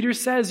Peter, Peter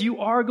says you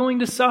are going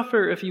to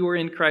suffer if you are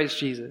in Christ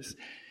Jesus.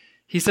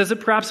 He says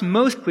it perhaps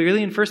most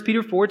clearly in 1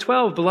 Peter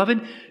 4:12.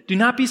 Beloved, do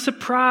not be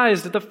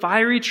surprised at the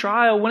fiery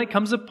trial when it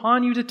comes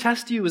upon you to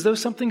test you, as though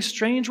something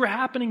strange were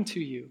happening to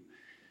you.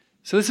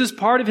 So this is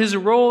part of his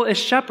role as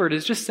shepherd,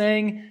 is just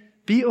saying,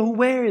 be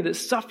aware that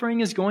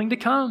suffering is going to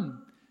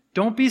come.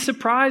 Don't be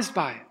surprised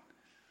by it.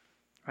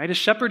 Right? A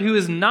shepherd who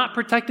is not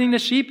protecting the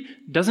sheep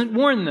doesn't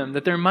warn them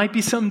that there might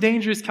be some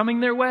dangers coming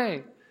their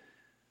way.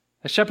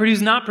 A shepherd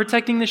who's not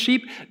protecting the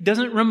sheep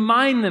doesn't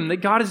remind them that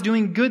God is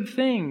doing good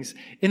things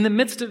in the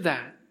midst of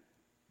that.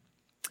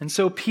 And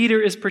so Peter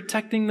is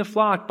protecting the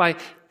flock by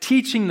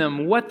teaching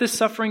them what this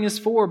suffering is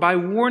for, by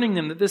warning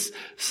them that this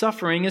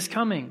suffering is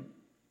coming.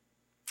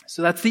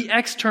 So that's the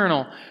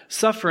external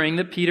suffering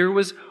that Peter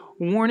was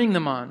warning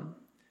them on.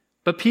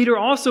 But Peter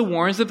also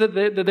warns them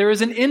that there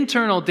is an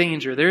internal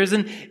danger. There is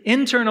an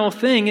internal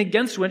thing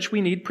against which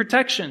we need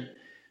protection.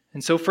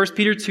 And so 1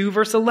 Peter 2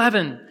 verse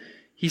 11,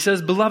 he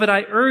says, "Beloved,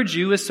 I urge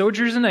you as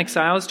sojourners and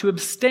exiles to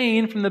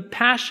abstain from the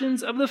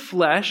passions of the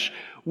flesh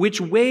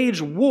which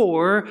wage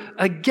war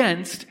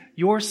against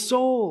your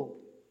soul."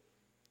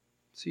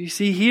 So you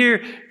see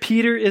here,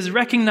 Peter is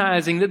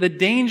recognizing that the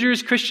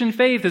dangers Christian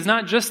faith is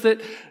not just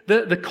that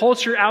the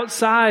culture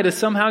outside is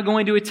somehow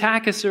going to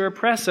attack us or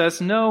oppress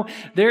us. No,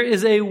 there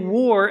is a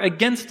war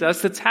against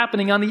us that's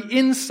happening on the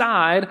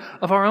inside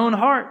of our own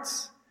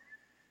hearts.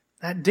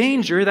 That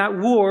danger, that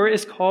war,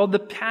 is called the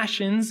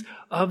passions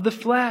of the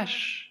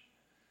flesh.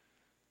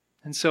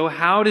 And so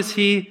how does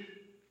he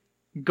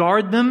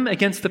guard them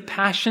against the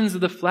passions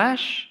of the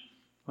flesh?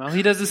 Well,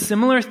 he does a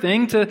similar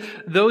thing to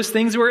those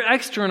things that were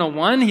external.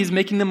 One, he's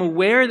making them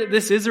aware that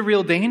this is a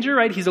real danger,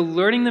 right? He's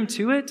alerting them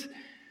to it.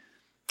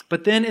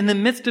 But then in the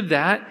midst of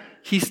that,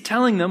 he's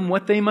telling them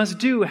what they must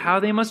do, how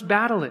they must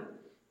battle it.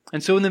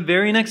 And so in the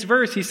very next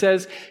verse, he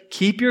says,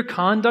 "Keep your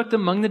conduct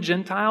among the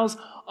Gentiles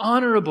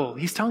honorable."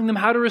 He's telling them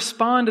how to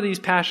respond to these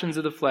passions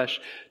of the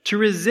flesh, to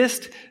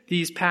resist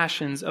these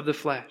passions of the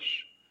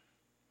flesh.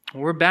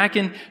 We're back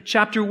in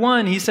chapter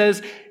 1. He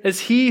says,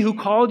 "As he who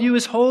called you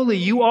is holy,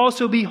 you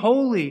also be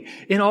holy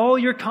in all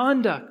your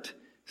conduct.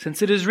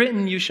 Since it is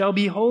written, you shall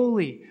be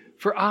holy,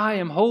 for I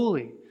am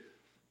holy."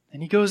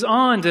 And he goes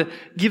on to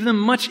give them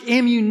much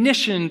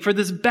ammunition for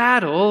this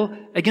battle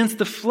against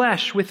the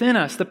flesh within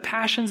us, the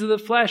passions of the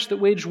flesh that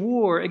wage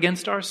war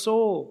against our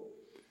soul.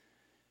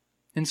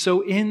 And so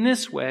in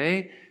this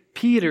way,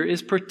 Peter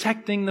is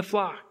protecting the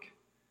flock.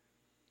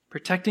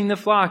 Protecting the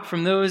flock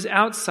from those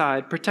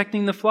outside,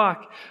 protecting the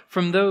flock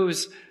from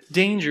those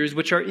dangers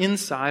which are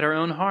inside our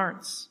own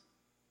hearts.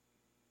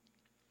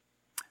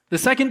 The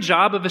second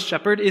job of a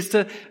shepherd is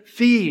to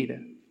feed.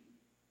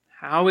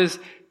 How is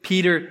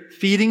Peter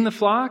feeding the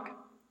flock?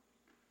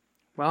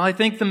 Well, I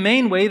think the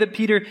main way that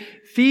Peter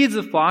feeds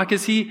the flock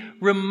is he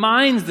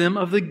reminds them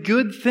of the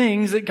good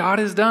things that God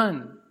has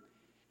done.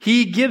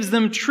 He gives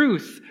them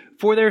truth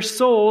for their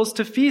souls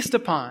to feast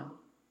upon.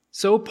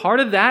 So part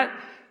of that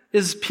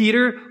is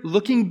Peter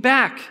looking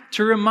back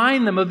to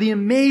remind them of the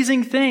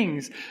amazing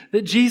things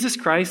that Jesus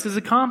Christ has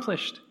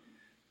accomplished.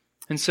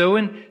 And so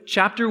in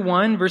chapter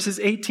 1,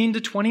 verses 18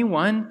 to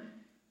 21,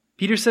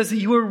 Peter says that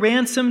you were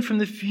ransomed from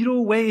the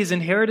futile ways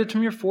inherited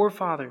from your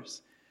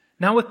forefathers,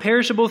 not with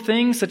perishable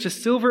things such as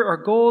silver or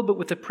gold, but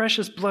with the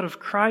precious blood of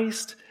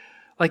Christ,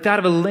 like that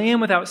of a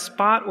lamb without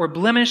spot or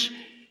blemish.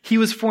 He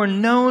was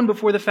foreknown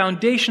before the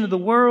foundation of the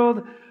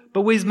world,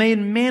 but was made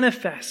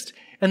manifest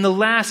in the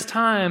last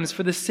times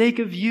for the sake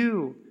of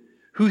you,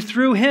 who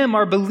through him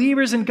are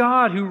believers in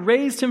God, who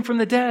raised him from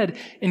the dead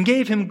and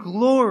gave him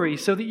glory,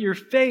 so that your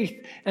faith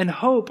and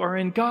hope are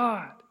in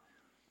God.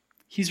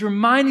 He's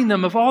reminding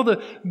them of all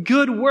the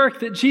good work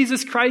that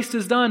Jesus Christ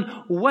has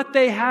done, what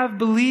they have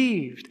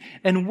believed,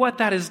 and what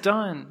that has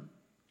done.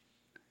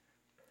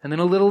 And then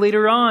a little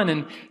later on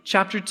in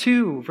chapter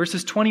 2,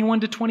 verses 21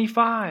 to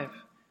 25,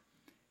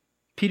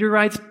 Peter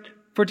writes,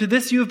 "For to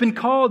this you have been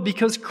called,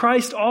 because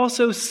Christ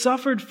also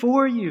suffered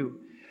for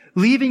you,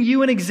 leaving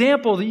you an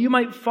example that you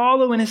might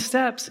follow in his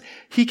steps.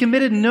 He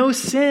committed no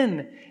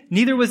sin,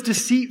 neither was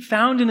deceit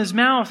found in his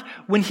mouth.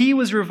 When he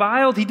was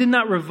reviled, he did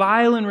not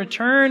revile in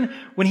return.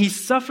 When he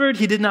suffered,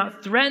 he did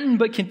not threaten,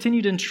 but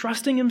continued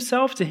entrusting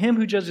himself to him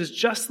who judges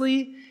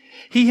justly.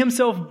 He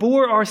himself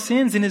bore our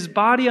sins in his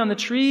body on the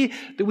tree,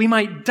 that we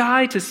might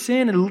die to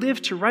sin and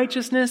live to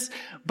righteousness.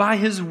 By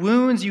his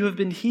wounds you have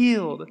been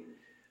healed.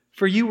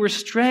 For you were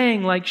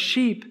straying like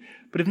sheep,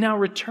 but have now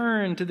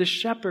returned to the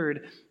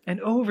shepherd and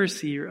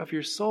overseer of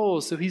your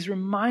souls." So he's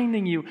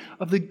reminding you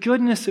of the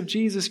goodness of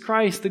Jesus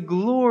Christ, the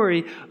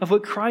glory of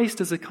what Christ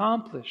has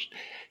accomplished.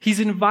 He's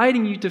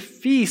inviting you to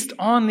feast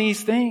on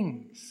these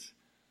things,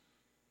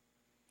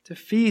 to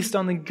feast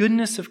on the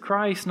goodness of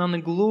Christ and on the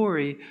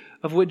glory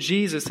of what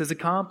Jesus has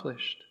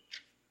accomplished.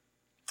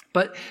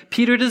 But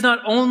Peter does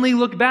not only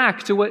look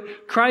back to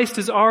what Christ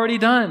has already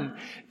done.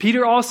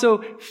 Peter also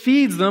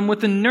feeds them with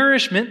the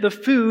nourishment, the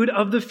food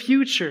of the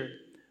future,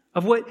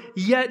 of what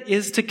yet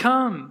is to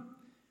come.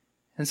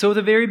 And so at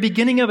the very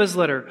beginning of his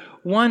letter,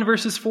 1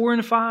 verses 4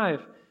 and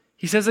 5,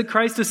 he says that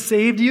Christ has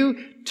saved you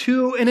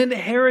to an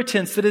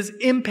inheritance that is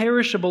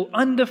imperishable,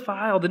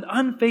 undefiled, and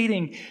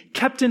unfading,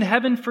 kept in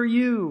heaven for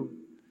you.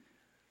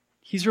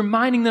 He's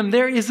reminding them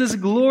there is this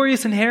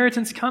glorious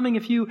inheritance coming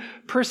if you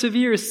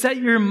persevere. Set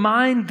your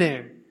mind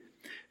there.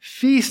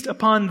 Feast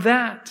upon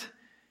that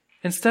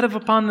instead of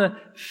upon the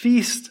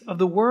feast of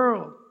the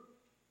world.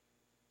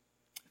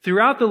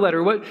 Throughout the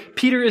letter, what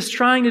Peter is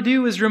trying to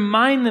do is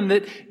remind them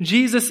that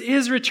Jesus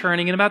is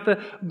returning and about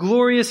the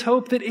glorious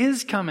hope that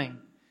is coming.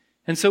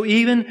 And so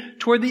even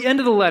toward the end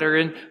of the letter,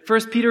 in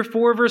 1 Peter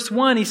 4 verse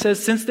 1, he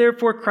says, "Since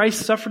therefore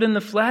Christ suffered in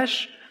the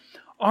flesh,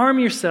 arm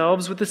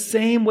yourselves with the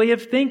same way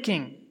of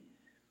thinking.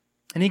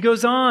 And he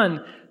goes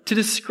on to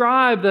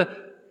describe the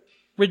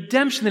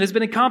redemption that has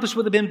been accomplished,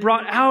 what they've been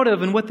brought out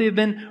of and what they've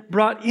been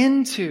brought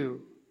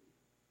into.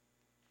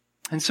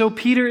 And so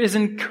Peter is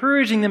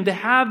encouraging them to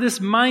have this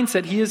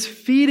mindset. He is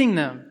feeding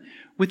them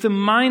with the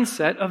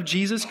mindset of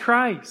Jesus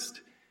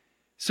Christ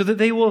so that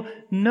they will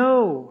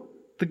know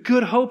the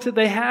good hope that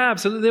they have,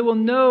 so that they will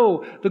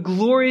know the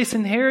glorious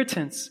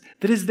inheritance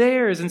that is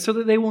theirs, and so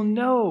that they will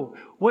know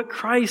what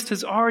Christ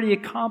has already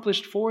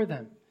accomplished for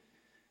them.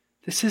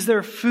 This is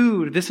their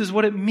food. This is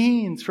what it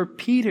means for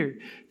Peter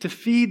to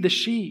feed the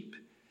sheep,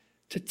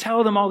 to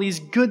tell them all these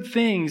good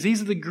things.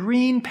 These are the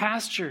green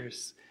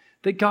pastures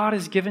that God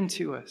has given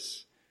to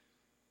us.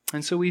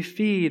 And so we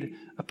feed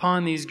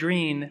upon these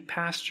green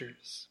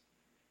pastures.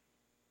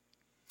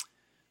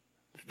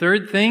 The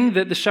third thing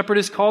that the shepherd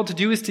is called to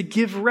do is to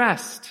give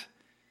rest.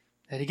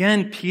 And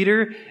again,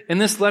 Peter in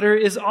this letter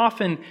is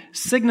often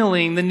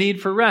signaling the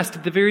need for rest.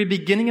 At the very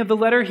beginning of the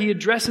letter, he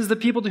addresses the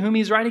people to whom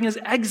he's writing as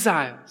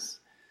exiles.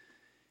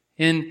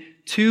 In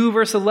 2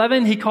 verse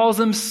 11, he calls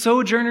them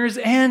sojourners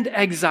and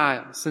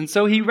exiles. And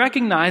so he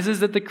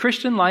recognizes that the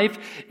Christian life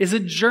is a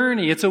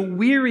journey. It's a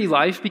weary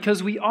life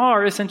because we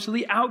are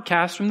essentially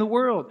outcast from the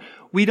world.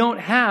 We don't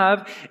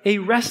have a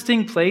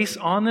resting place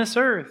on this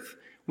earth.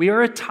 We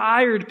are a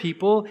tired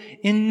people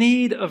in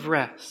need of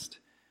rest.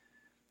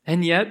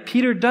 And yet,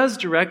 Peter does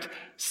direct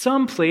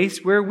some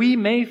place where we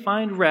may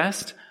find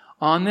rest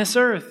on this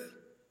earth.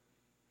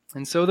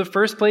 And so the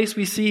first place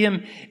we see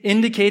him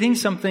indicating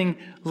something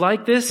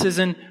like this is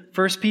in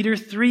 1 Peter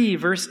 3,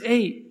 verse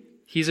 8.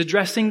 He's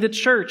addressing the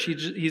church.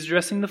 He's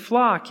addressing the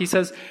flock. He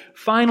says,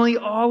 "Finally,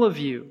 all of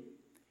you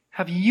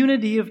have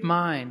unity of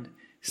mind,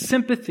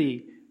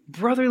 sympathy,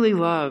 brotherly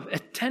love, a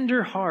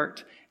tender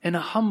heart, and a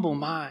humble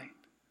mind."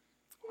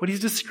 What he's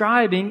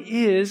describing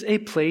is a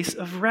place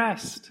of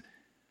rest.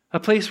 A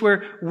place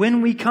where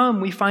when we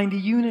come, we find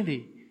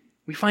unity.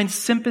 We find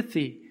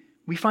sympathy.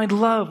 We find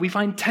love. We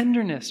find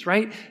tenderness,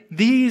 right?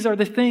 These are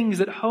the things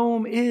that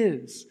home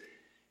is.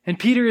 And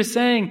Peter is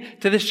saying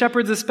to the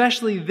shepherds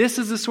especially, this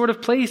is the sort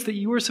of place that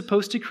you are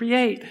supposed to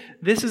create.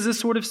 This is the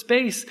sort of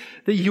space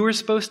that you are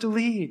supposed to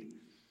lead.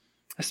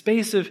 A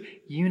space of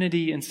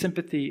unity and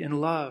sympathy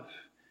and love.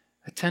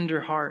 A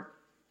tender heart.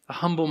 A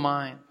humble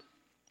mind.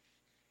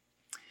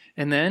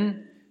 And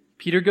then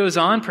Peter goes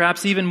on,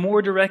 perhaps even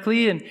more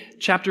directly in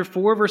chapter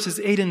 4, verses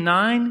 8 and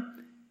 9.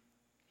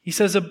 He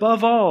says,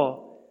 "Above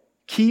all,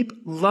 keep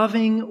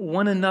loving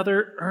one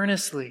another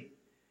earnestly,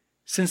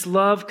 since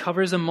love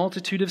covers a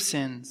multitude of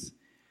sins.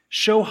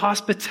 Show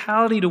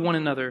hospitality to one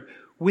another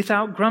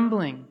without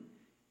grumbling.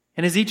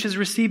 And as each has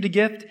received a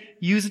gift,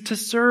 use it to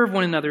serve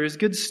one another as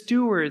good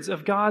stewards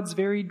of God's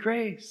varied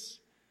grace."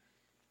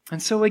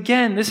 And so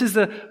again, this is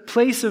the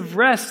place of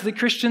rest that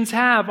Christians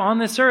have on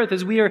this earth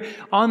as we are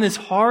on this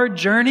hard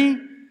journey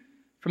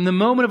from the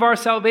moment of our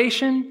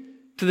salvation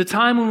to the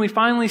time when we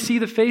finally see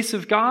the face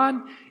of God.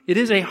 It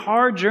is a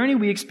hard journey.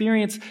 We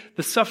experience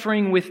the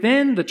suffering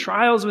within, the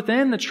trials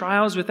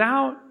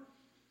without.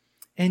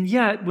 And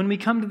yet, when we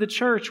come to the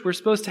church, we're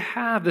supposed to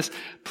have this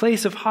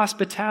place of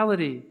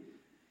hospitality,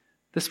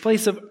 this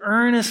place of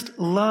earnest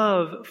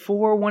love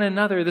for one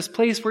another, this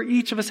place where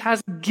each of us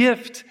has a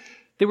gift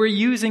that we're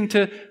using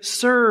to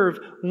serve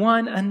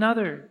one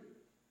another.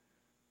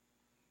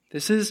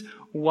 This is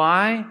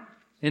why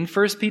in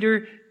 1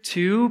 Peter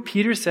 2,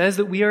 Peter says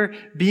that we are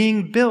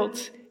being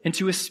built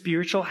into a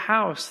spiritual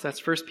house.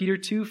 That's 1 Peter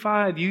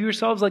 2:5. You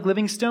yourselves, like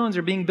living stones,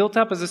 are being built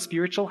up as a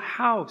spiritual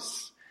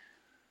house.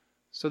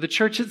 So the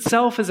church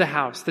itself is a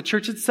house. The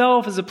church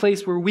itself is a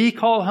place where we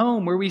call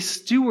home, where we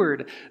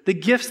steward the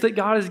gifts that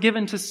God has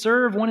given to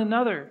serve one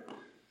another.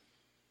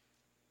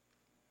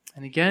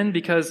 And again,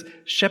 because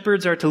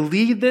shepherds are to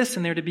lead this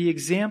and they're to be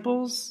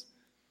examples,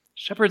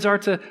 shepherds are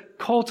to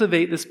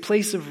cultivate this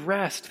place of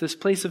rest, this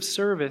place of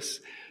service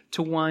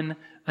to one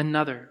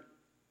another.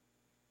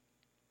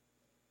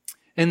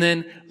 And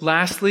then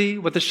lastly,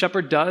 what the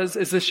shepherd does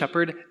is the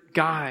shepherd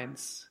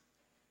guides.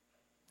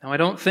 Now, I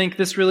don't think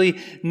this really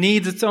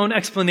needs its own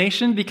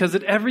explanation because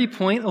at every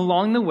point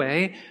along the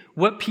way,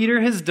 what Peter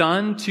has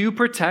done to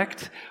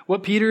protect,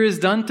 what Peter has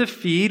done to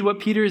feed, what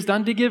Peter has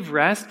done to give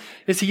rest,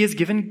 is he has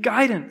given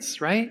guidance,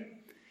 right?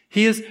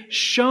 He has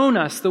shown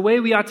us the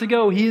way we ought to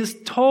go. He has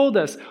told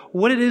us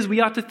what it is we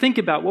ought to think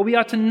about, what we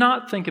ought to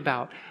not think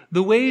about,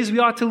 the ways we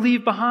ought to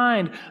leave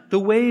behind, the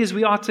ways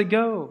we ought to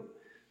go.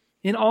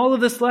 In all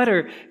of this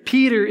letter,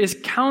 Peter is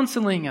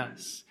counseling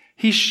us.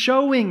 He's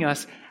showing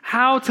us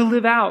how to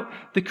live out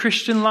the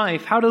Christian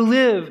life, how to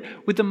live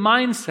with the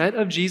mindset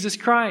of Jesus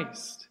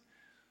Christ.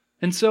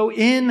 And so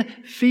in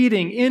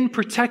feeding, in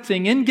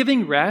protecting, in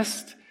giving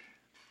rest,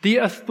 the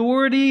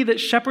authority that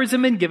shepherds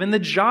have been given, the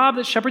job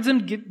that shepherds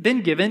have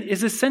been given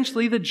is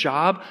essentially the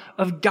job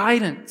of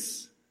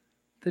guidance.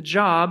 The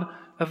job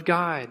of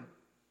guide.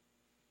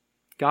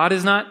 God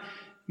has not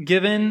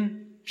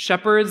given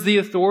shepherds the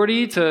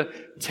authority to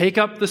take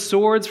up the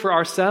swords for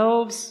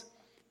ourselves.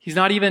 He's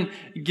not even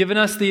given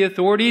us the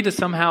authority to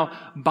somehow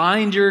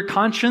bind your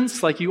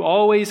conscience like you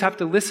always have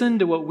to listen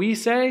to what we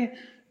say.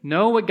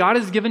 No, what God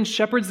has given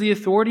shepherds the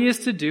authority is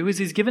to do is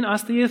He's given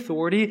us the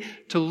authority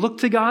to look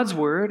to God's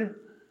Word,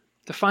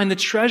 to find the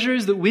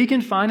treasures that we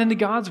can find into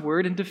God's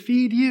Word, and to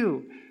feed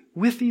you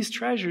with these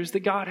treasures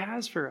that God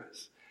has for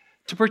us,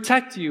 to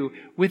protect you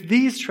with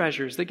these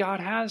treasures that God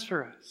has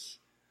for us,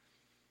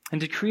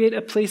 and to create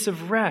a place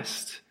of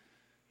rest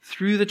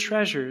through the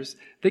treasures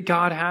that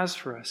God has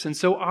for us. And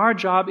so our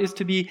job is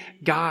to be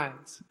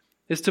guides,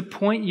 is to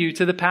point you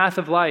to the path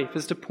of life,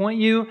 is to point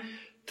you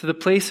to the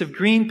place of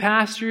green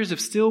pastures, of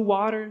still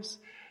waters,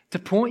 to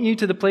point you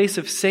to the place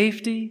of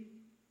safety.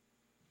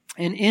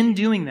 And in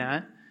doing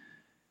that,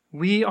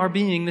 we are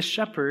being the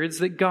shepherds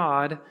that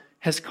God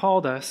has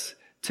called us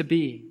to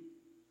be.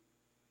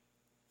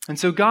 And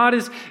so God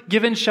has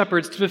given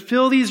shepherds to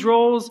fulfill these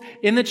roles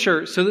in the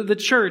church so that the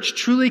church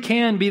truly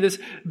can be this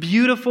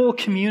beautiful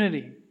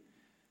community,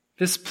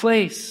 this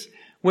place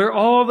where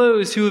all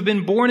those who have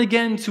been born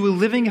again to a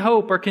living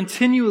hope are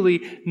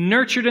continually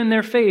nurtured in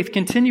their faith,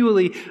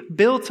 continually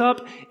built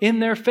up in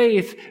their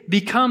faith,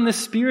 become the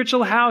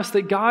spiritual house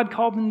that God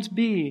called them to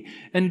be,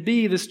 and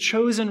be this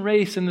chosen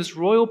race and this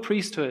royal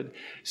priesthood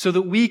so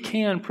that we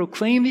can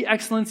proclaim the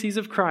excellencies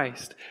of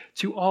Christ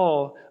to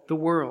all the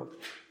world.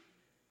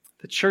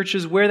 The church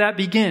is where that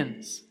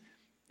begins.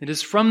 It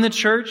is from the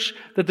church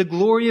that the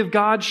glory of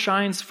God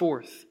shines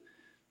forth.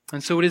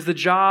 And so it is the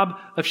job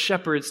of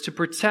shepherds to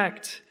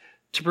protect,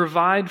 to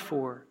provide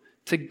for,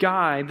 to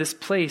guide this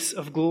place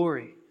of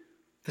glory,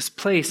 this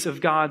place of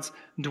God's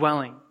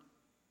dwelling.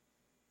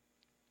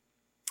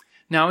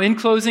 Now, in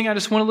closing, I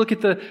just want to look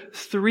at the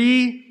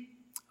three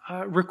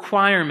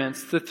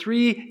requirements, the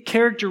three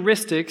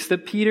characteristics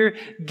that Peter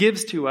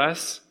gives to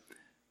us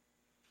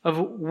of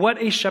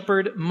what a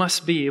shepherd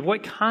must be, of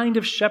what kind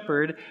of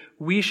shepherd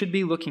we should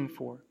be looking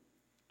for.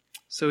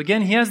 So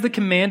again, he has the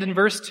command in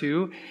verse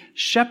 2,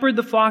 shepherd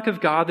the flock of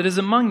God that is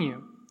among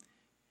you,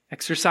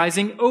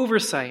 exercising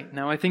oversight.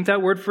 Now, I think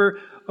that word for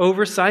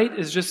oversight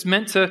is just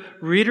meant to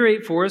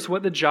reiterate for us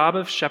what the job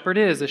of shepherd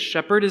is. A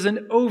shepherd is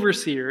an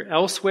overseer.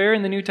 Elsewhere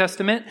in the New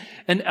Testament,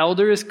 an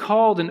elder is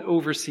called an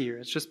overseer.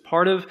 It's just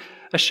part of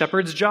a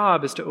shepherd's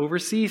job is to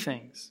oversee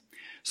things.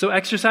 So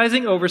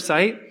exercising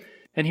oversight,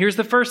 and here's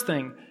the first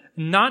thing,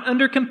 not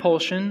under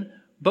compulsion,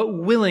 but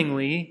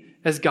willingly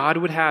as God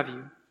would have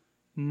you.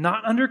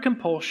 Not under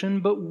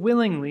compulsion, but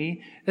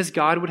willingly as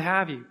God would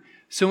have you.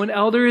 So an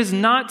elder is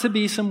not to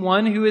be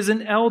someone who is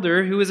an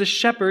elder, who is a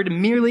shepherd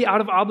merely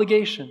out of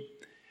obligation,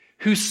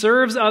 who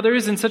serves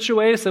others in such a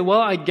way to say,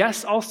 well, I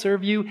guess I'll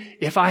serve you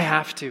if I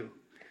have to.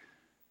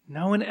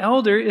 No, an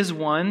elder is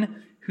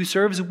one who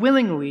serves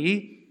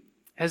willingly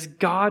as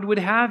God would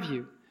have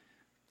you.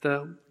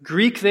 The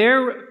Greek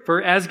there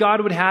for as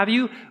God would have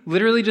you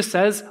literally just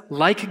says,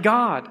 like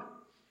God.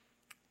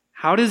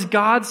 How does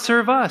God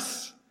serve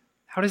us?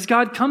 How does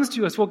God come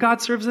to us? Well,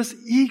 God serves us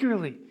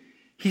eagerly.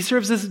 He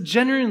serves us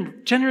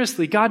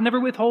generously. God never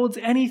withholds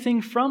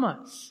anything from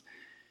us.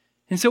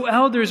 And so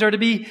elders are to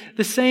be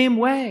the same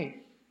way.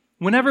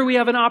 Whenever we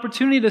have an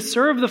opportunity to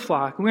serve the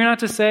flock, we're not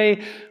to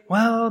say,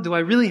 well, do I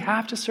really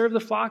have to serve the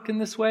flock in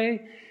this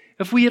way?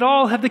 If we at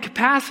all have the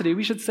capacity,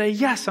 we should say,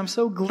 yes, I'm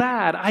so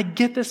glad I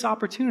get this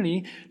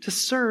opportunity to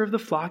serve the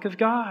flock of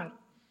God.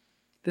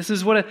 This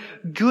is what a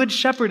good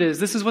shepherd is.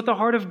 This is what the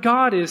heart of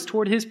God is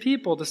toward His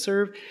people, to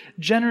serve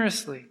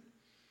generously.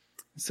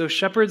 So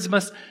shepherds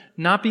must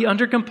not be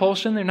under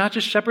compulsion. They're not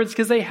just shepherds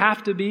because they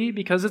have to be,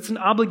 because it's an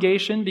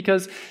obligation,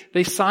 because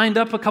they signed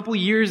up a couple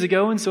years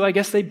ago, and so I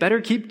guess they better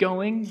keep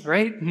going,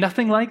 right?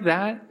 Nothing like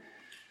that.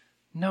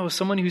 No,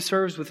 someone who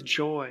serves with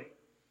joy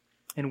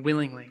and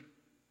willingly.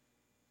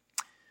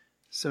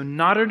 So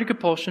not under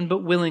compulsion,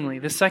 but willingly.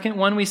 The second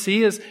one we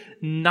see is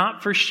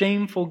not for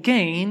shameful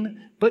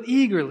gain, but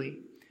eagerly.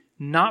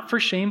 Not for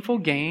shameful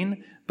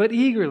gain, but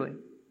eagerly.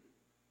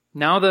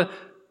 Now the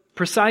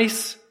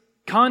precise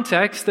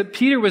context that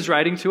Peter was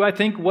writing to, I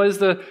think, was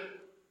the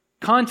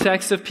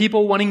context of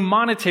people wanting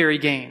monetary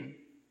gain.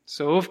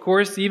 So, of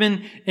course,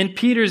 even in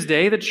Peter's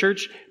day, the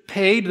church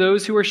paid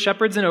those who were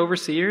shepherds and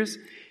overseers.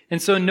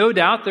 And so no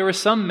doubt there were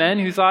some men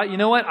who thought, you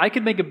know what, I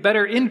could make a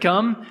better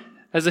income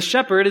as a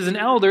shepherd, as an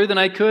elder, than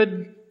I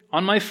could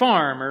on my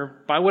farm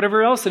or by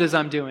whatever else it is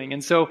I'm doing.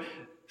 And so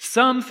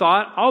some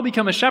thought, I'll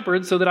become a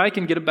shepherd so that I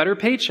can get a better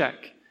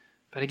paycheck.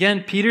 But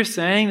again, Peter's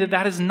saying that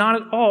that is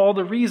not at all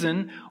the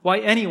reason why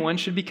anyone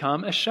should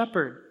become a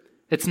shepherd.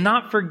 It's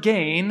not for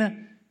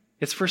gain,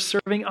 it's for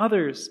serving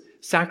others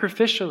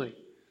sacrificially.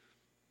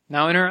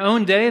 Now, in our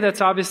own day,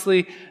 that's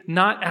obviously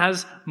not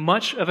as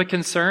much of a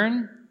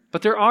concern,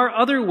 but there are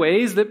other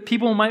ways that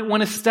people might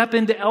want to step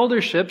into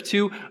eldership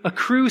to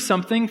accrue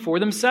something for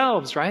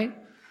themselves, right?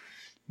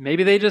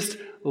 Maybe they just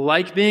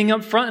like being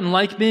up front and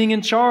like being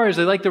in charge.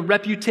 They like the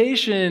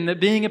reputation that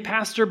being a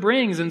pastor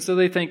brings. And so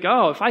they think,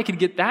 oh, if I could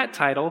get that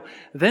title,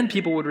 then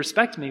people would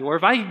respect me. Or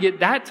if I could get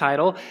that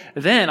title,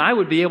 then I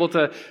would be able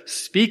to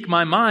speak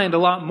my mind a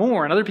lot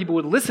more and other people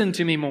would listen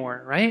to me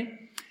more, right?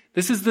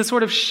 This is the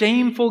sort of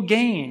shameful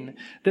gain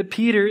that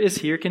Peter is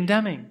here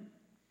condemning.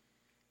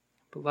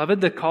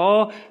 Beloved, the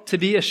call to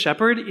be a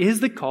shepherd is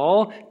the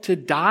call to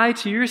die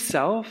to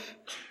yourself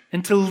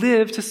and to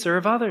live to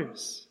serve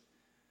others.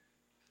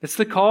 It's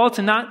the call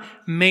to not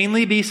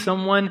mainly be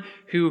someone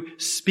who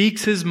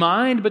speaks his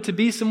mind, but to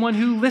be someone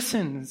who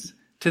listens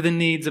to the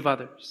needs of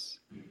others.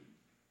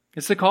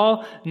 It's the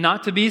call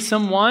not to be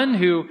someone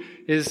who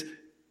is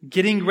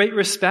getting great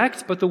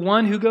respect, but the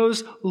one who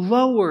goes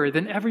lower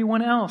than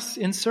everyone else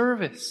in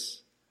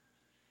service.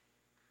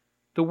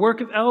 The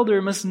work of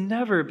elder must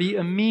never be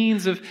a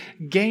means of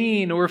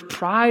gain or of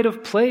pride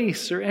of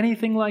place or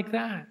anything like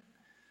that.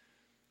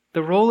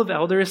 The role of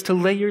elder is to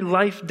lay your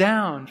life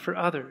down for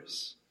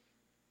others.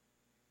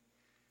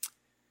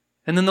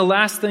 And then the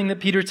last thing that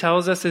Peter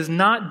tells us is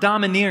not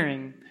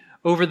domineering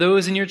over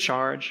those in your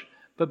charge,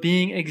 but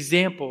being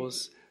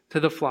examples to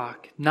the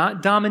flock.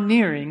 Not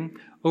domineering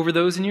over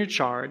those in your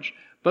charge,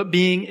 but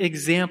being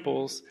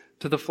examples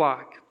to the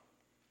flock.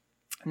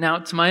 Now,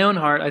 to my own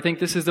heart, I think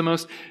this is the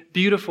most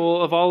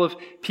beautiful of all of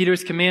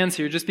Peter's commands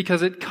here, just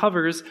because it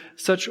covers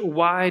such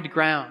wide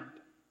ground.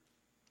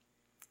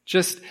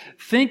 Just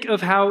think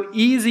of how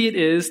easy it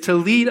is to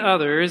lead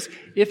others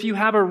if you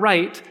have a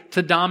right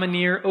to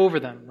domineer over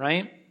them,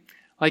 right?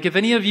 Like if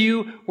any of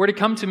you were to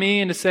come to me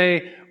and to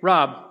say,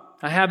 Rob,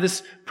 I have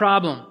this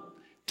problem.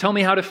 Tell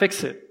me how to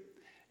fix it.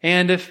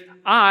 And if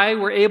I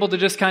were able to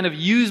just kind of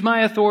use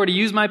my authority,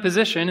 use my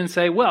position and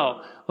say,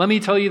 well, let me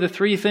tell you the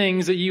 3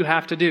 things that you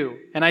have to do.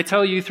 And I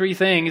tell you 3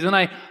 things, and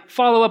I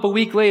follow up a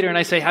week later and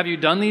I say, have you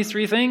done these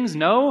 3 things?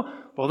 No?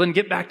 Well, then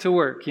get back to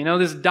work.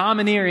 This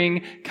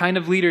domineering kind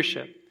of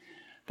leadership.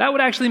 That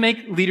would actually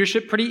make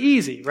leadership pretty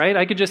easy, right?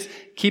 I could just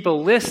keep a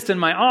list in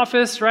my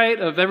office, right,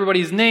 of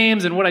everybody's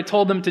names and what I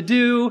told them to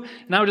do,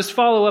 and I would just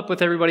follow up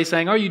with everybody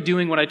saying, are you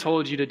doing what I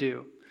told you to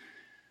do?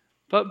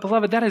 But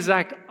beloved, that is the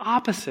exact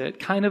opposite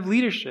kind of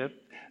leadership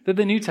that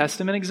the New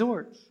Testament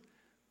exhorts.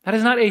 That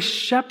is not a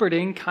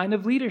shepherding kind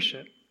of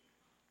leadership.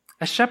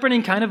 A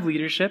shepherding kind of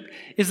leadership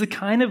is the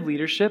kind of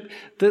leadership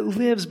that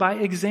lives by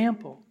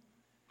example.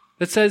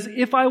 That says,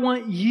 if I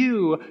want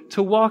you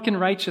to walk in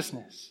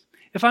righteousness,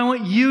 if I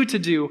want you to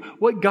do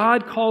what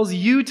God calls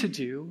you to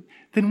do,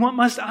 then what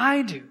must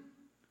I do?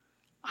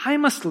 I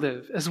must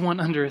live as one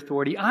under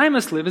authority. I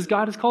must live as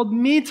God has called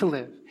me to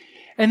live.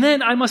 And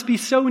then I must be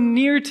so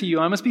near to you,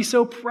 I must be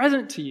so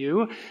present to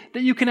you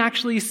that you can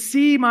actually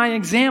see my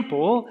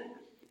example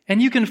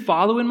and you can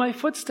follow in my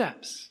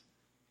footsteps.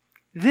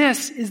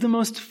 This is the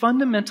most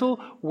fundamental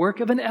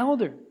work of an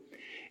elder,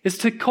 is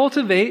to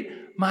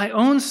cultivate my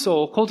own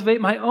soul,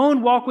 cultivate my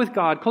own walk with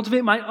God,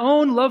 cultivate my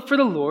own love for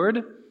the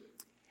Lord,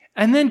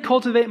 and then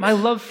cultivate my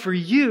love for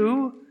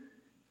you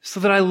so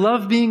that I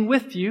love being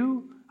with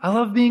you, I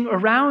love being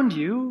around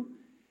you,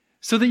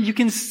 so that you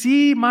can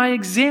see my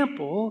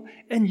example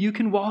and you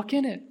can walk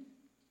in it.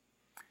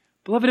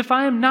 Beloved, if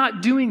I am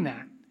not doing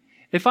that,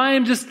 if I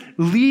am just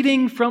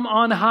leading from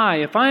on high,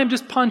 if I am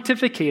just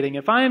pontificating,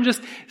 if I am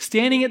just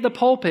standing at the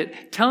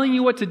pulpit telling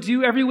you what to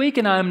do every week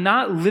and I am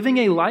not living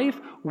a life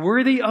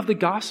worthy of the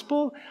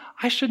gospel,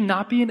 I should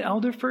not be an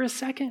elder for a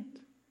second.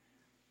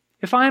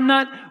 If I am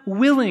not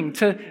willing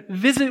to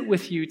visit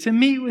with you, to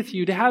meet with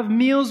you, to have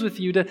meals with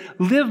you, to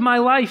live my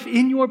life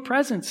in your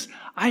presence,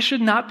 I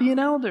should not be an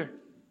elder.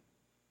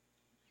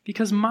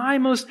 Because my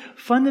most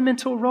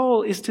fundamental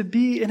role is to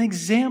be an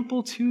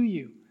example to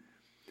you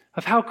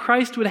of how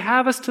Christ would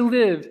have us to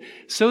live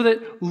so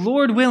that,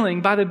 Lord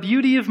willing, by the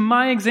beauty of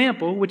my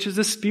example, which is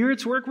the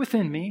Spirit's work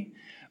within me,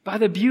 by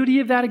the beauty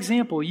of that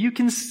example, you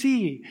can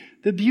see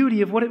the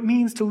beauty of what it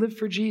means to live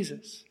for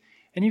Jesus.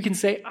 And you can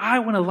say, I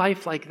want a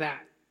life like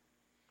that.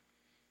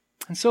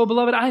 And so,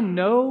 beloved, I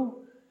know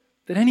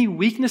that any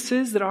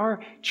weaknesses that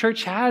our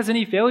church has,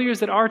 any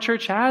failures that our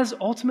church has,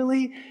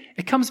 ultimately,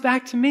 it comes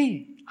back to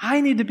me.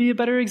 I need to be a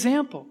better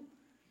example.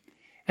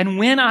 And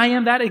when I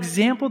am that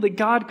example that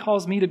God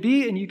calls me to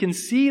be, and you can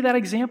see that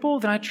example,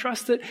 then I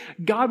trust that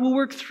God will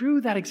work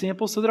through that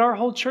example so that our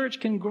whole church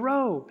can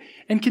grow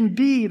and can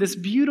be this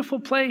beautiful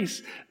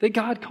place that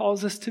God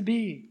calls us to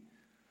be.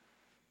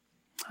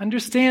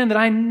 Understand that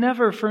I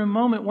never for a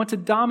moment want to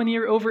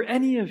domineer over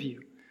any of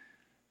you.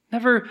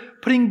 Never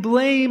putting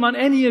blame on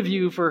any of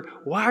you for,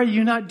 why are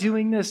you not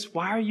doing this?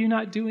 Why are you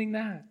not doing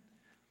that?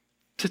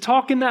 To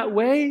talk in that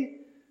way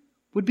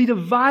would be to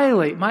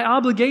violate my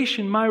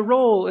obligation, my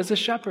role as a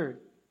shepherd.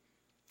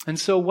 And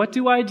so what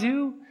do?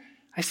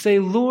 I say,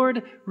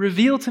 Lord,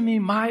 reveal to me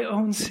my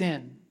own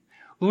sin.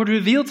 Lord,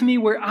 reveal to me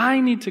where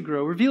I need to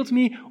grow. Reveal to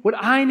me what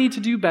I need to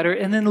do better.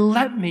 And then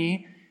let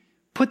me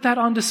put that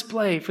on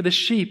display for the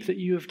sheep that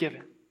you have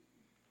given.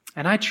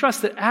 And I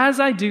trust that as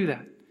I do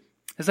that,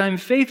 as I'm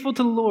faithful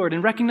to the Lord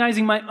and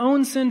recognizing my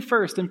own sin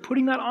first and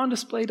putting that on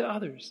display to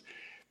others,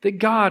 that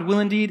God will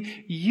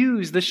indeed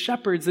use the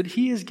shepherds that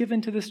He has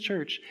given to this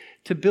church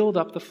to build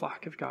up the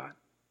flock of God.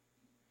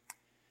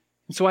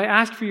 And so I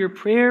ask for your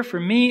prayer for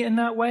me in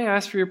that way. I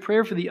ask for your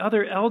prayer for the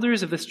other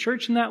elders of this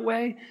church in that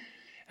way.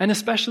 And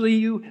especially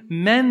you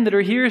men that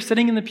are here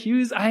sitting in the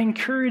pews, I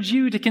encourage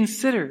you to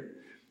consider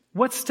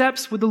what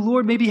steps would the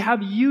Lord maybe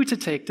have you to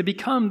take to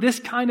become this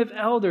kind of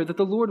elder that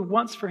the Lord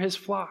wants for His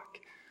flock.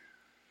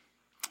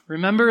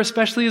 Remember,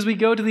 especially as we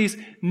go to these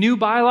new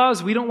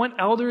bylaws, we don't want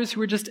elders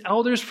who are just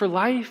elders for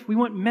life. We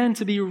want men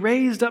to be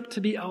raised up to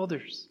be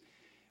elders.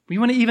 We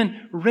want to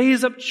even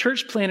raise up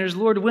church planners,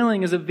 Lord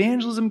willing, as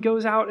evangelism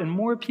goes out and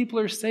more people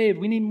are saved.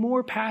 We need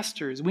more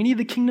pastors. We need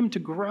the kingdom to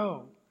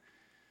grow.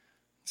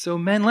 So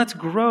men, let's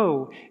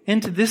grow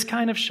into this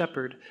kind of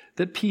shepherd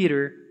that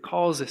Peter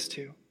calls us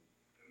to.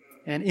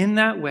 And in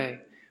that way,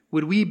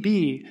 would we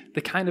be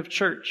the kind of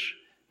church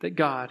that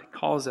God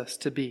calls us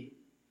to be?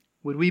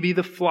 Would we be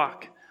the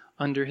flock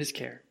under his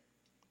care?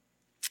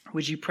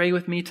 Would you pray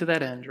with me to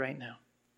that end right now?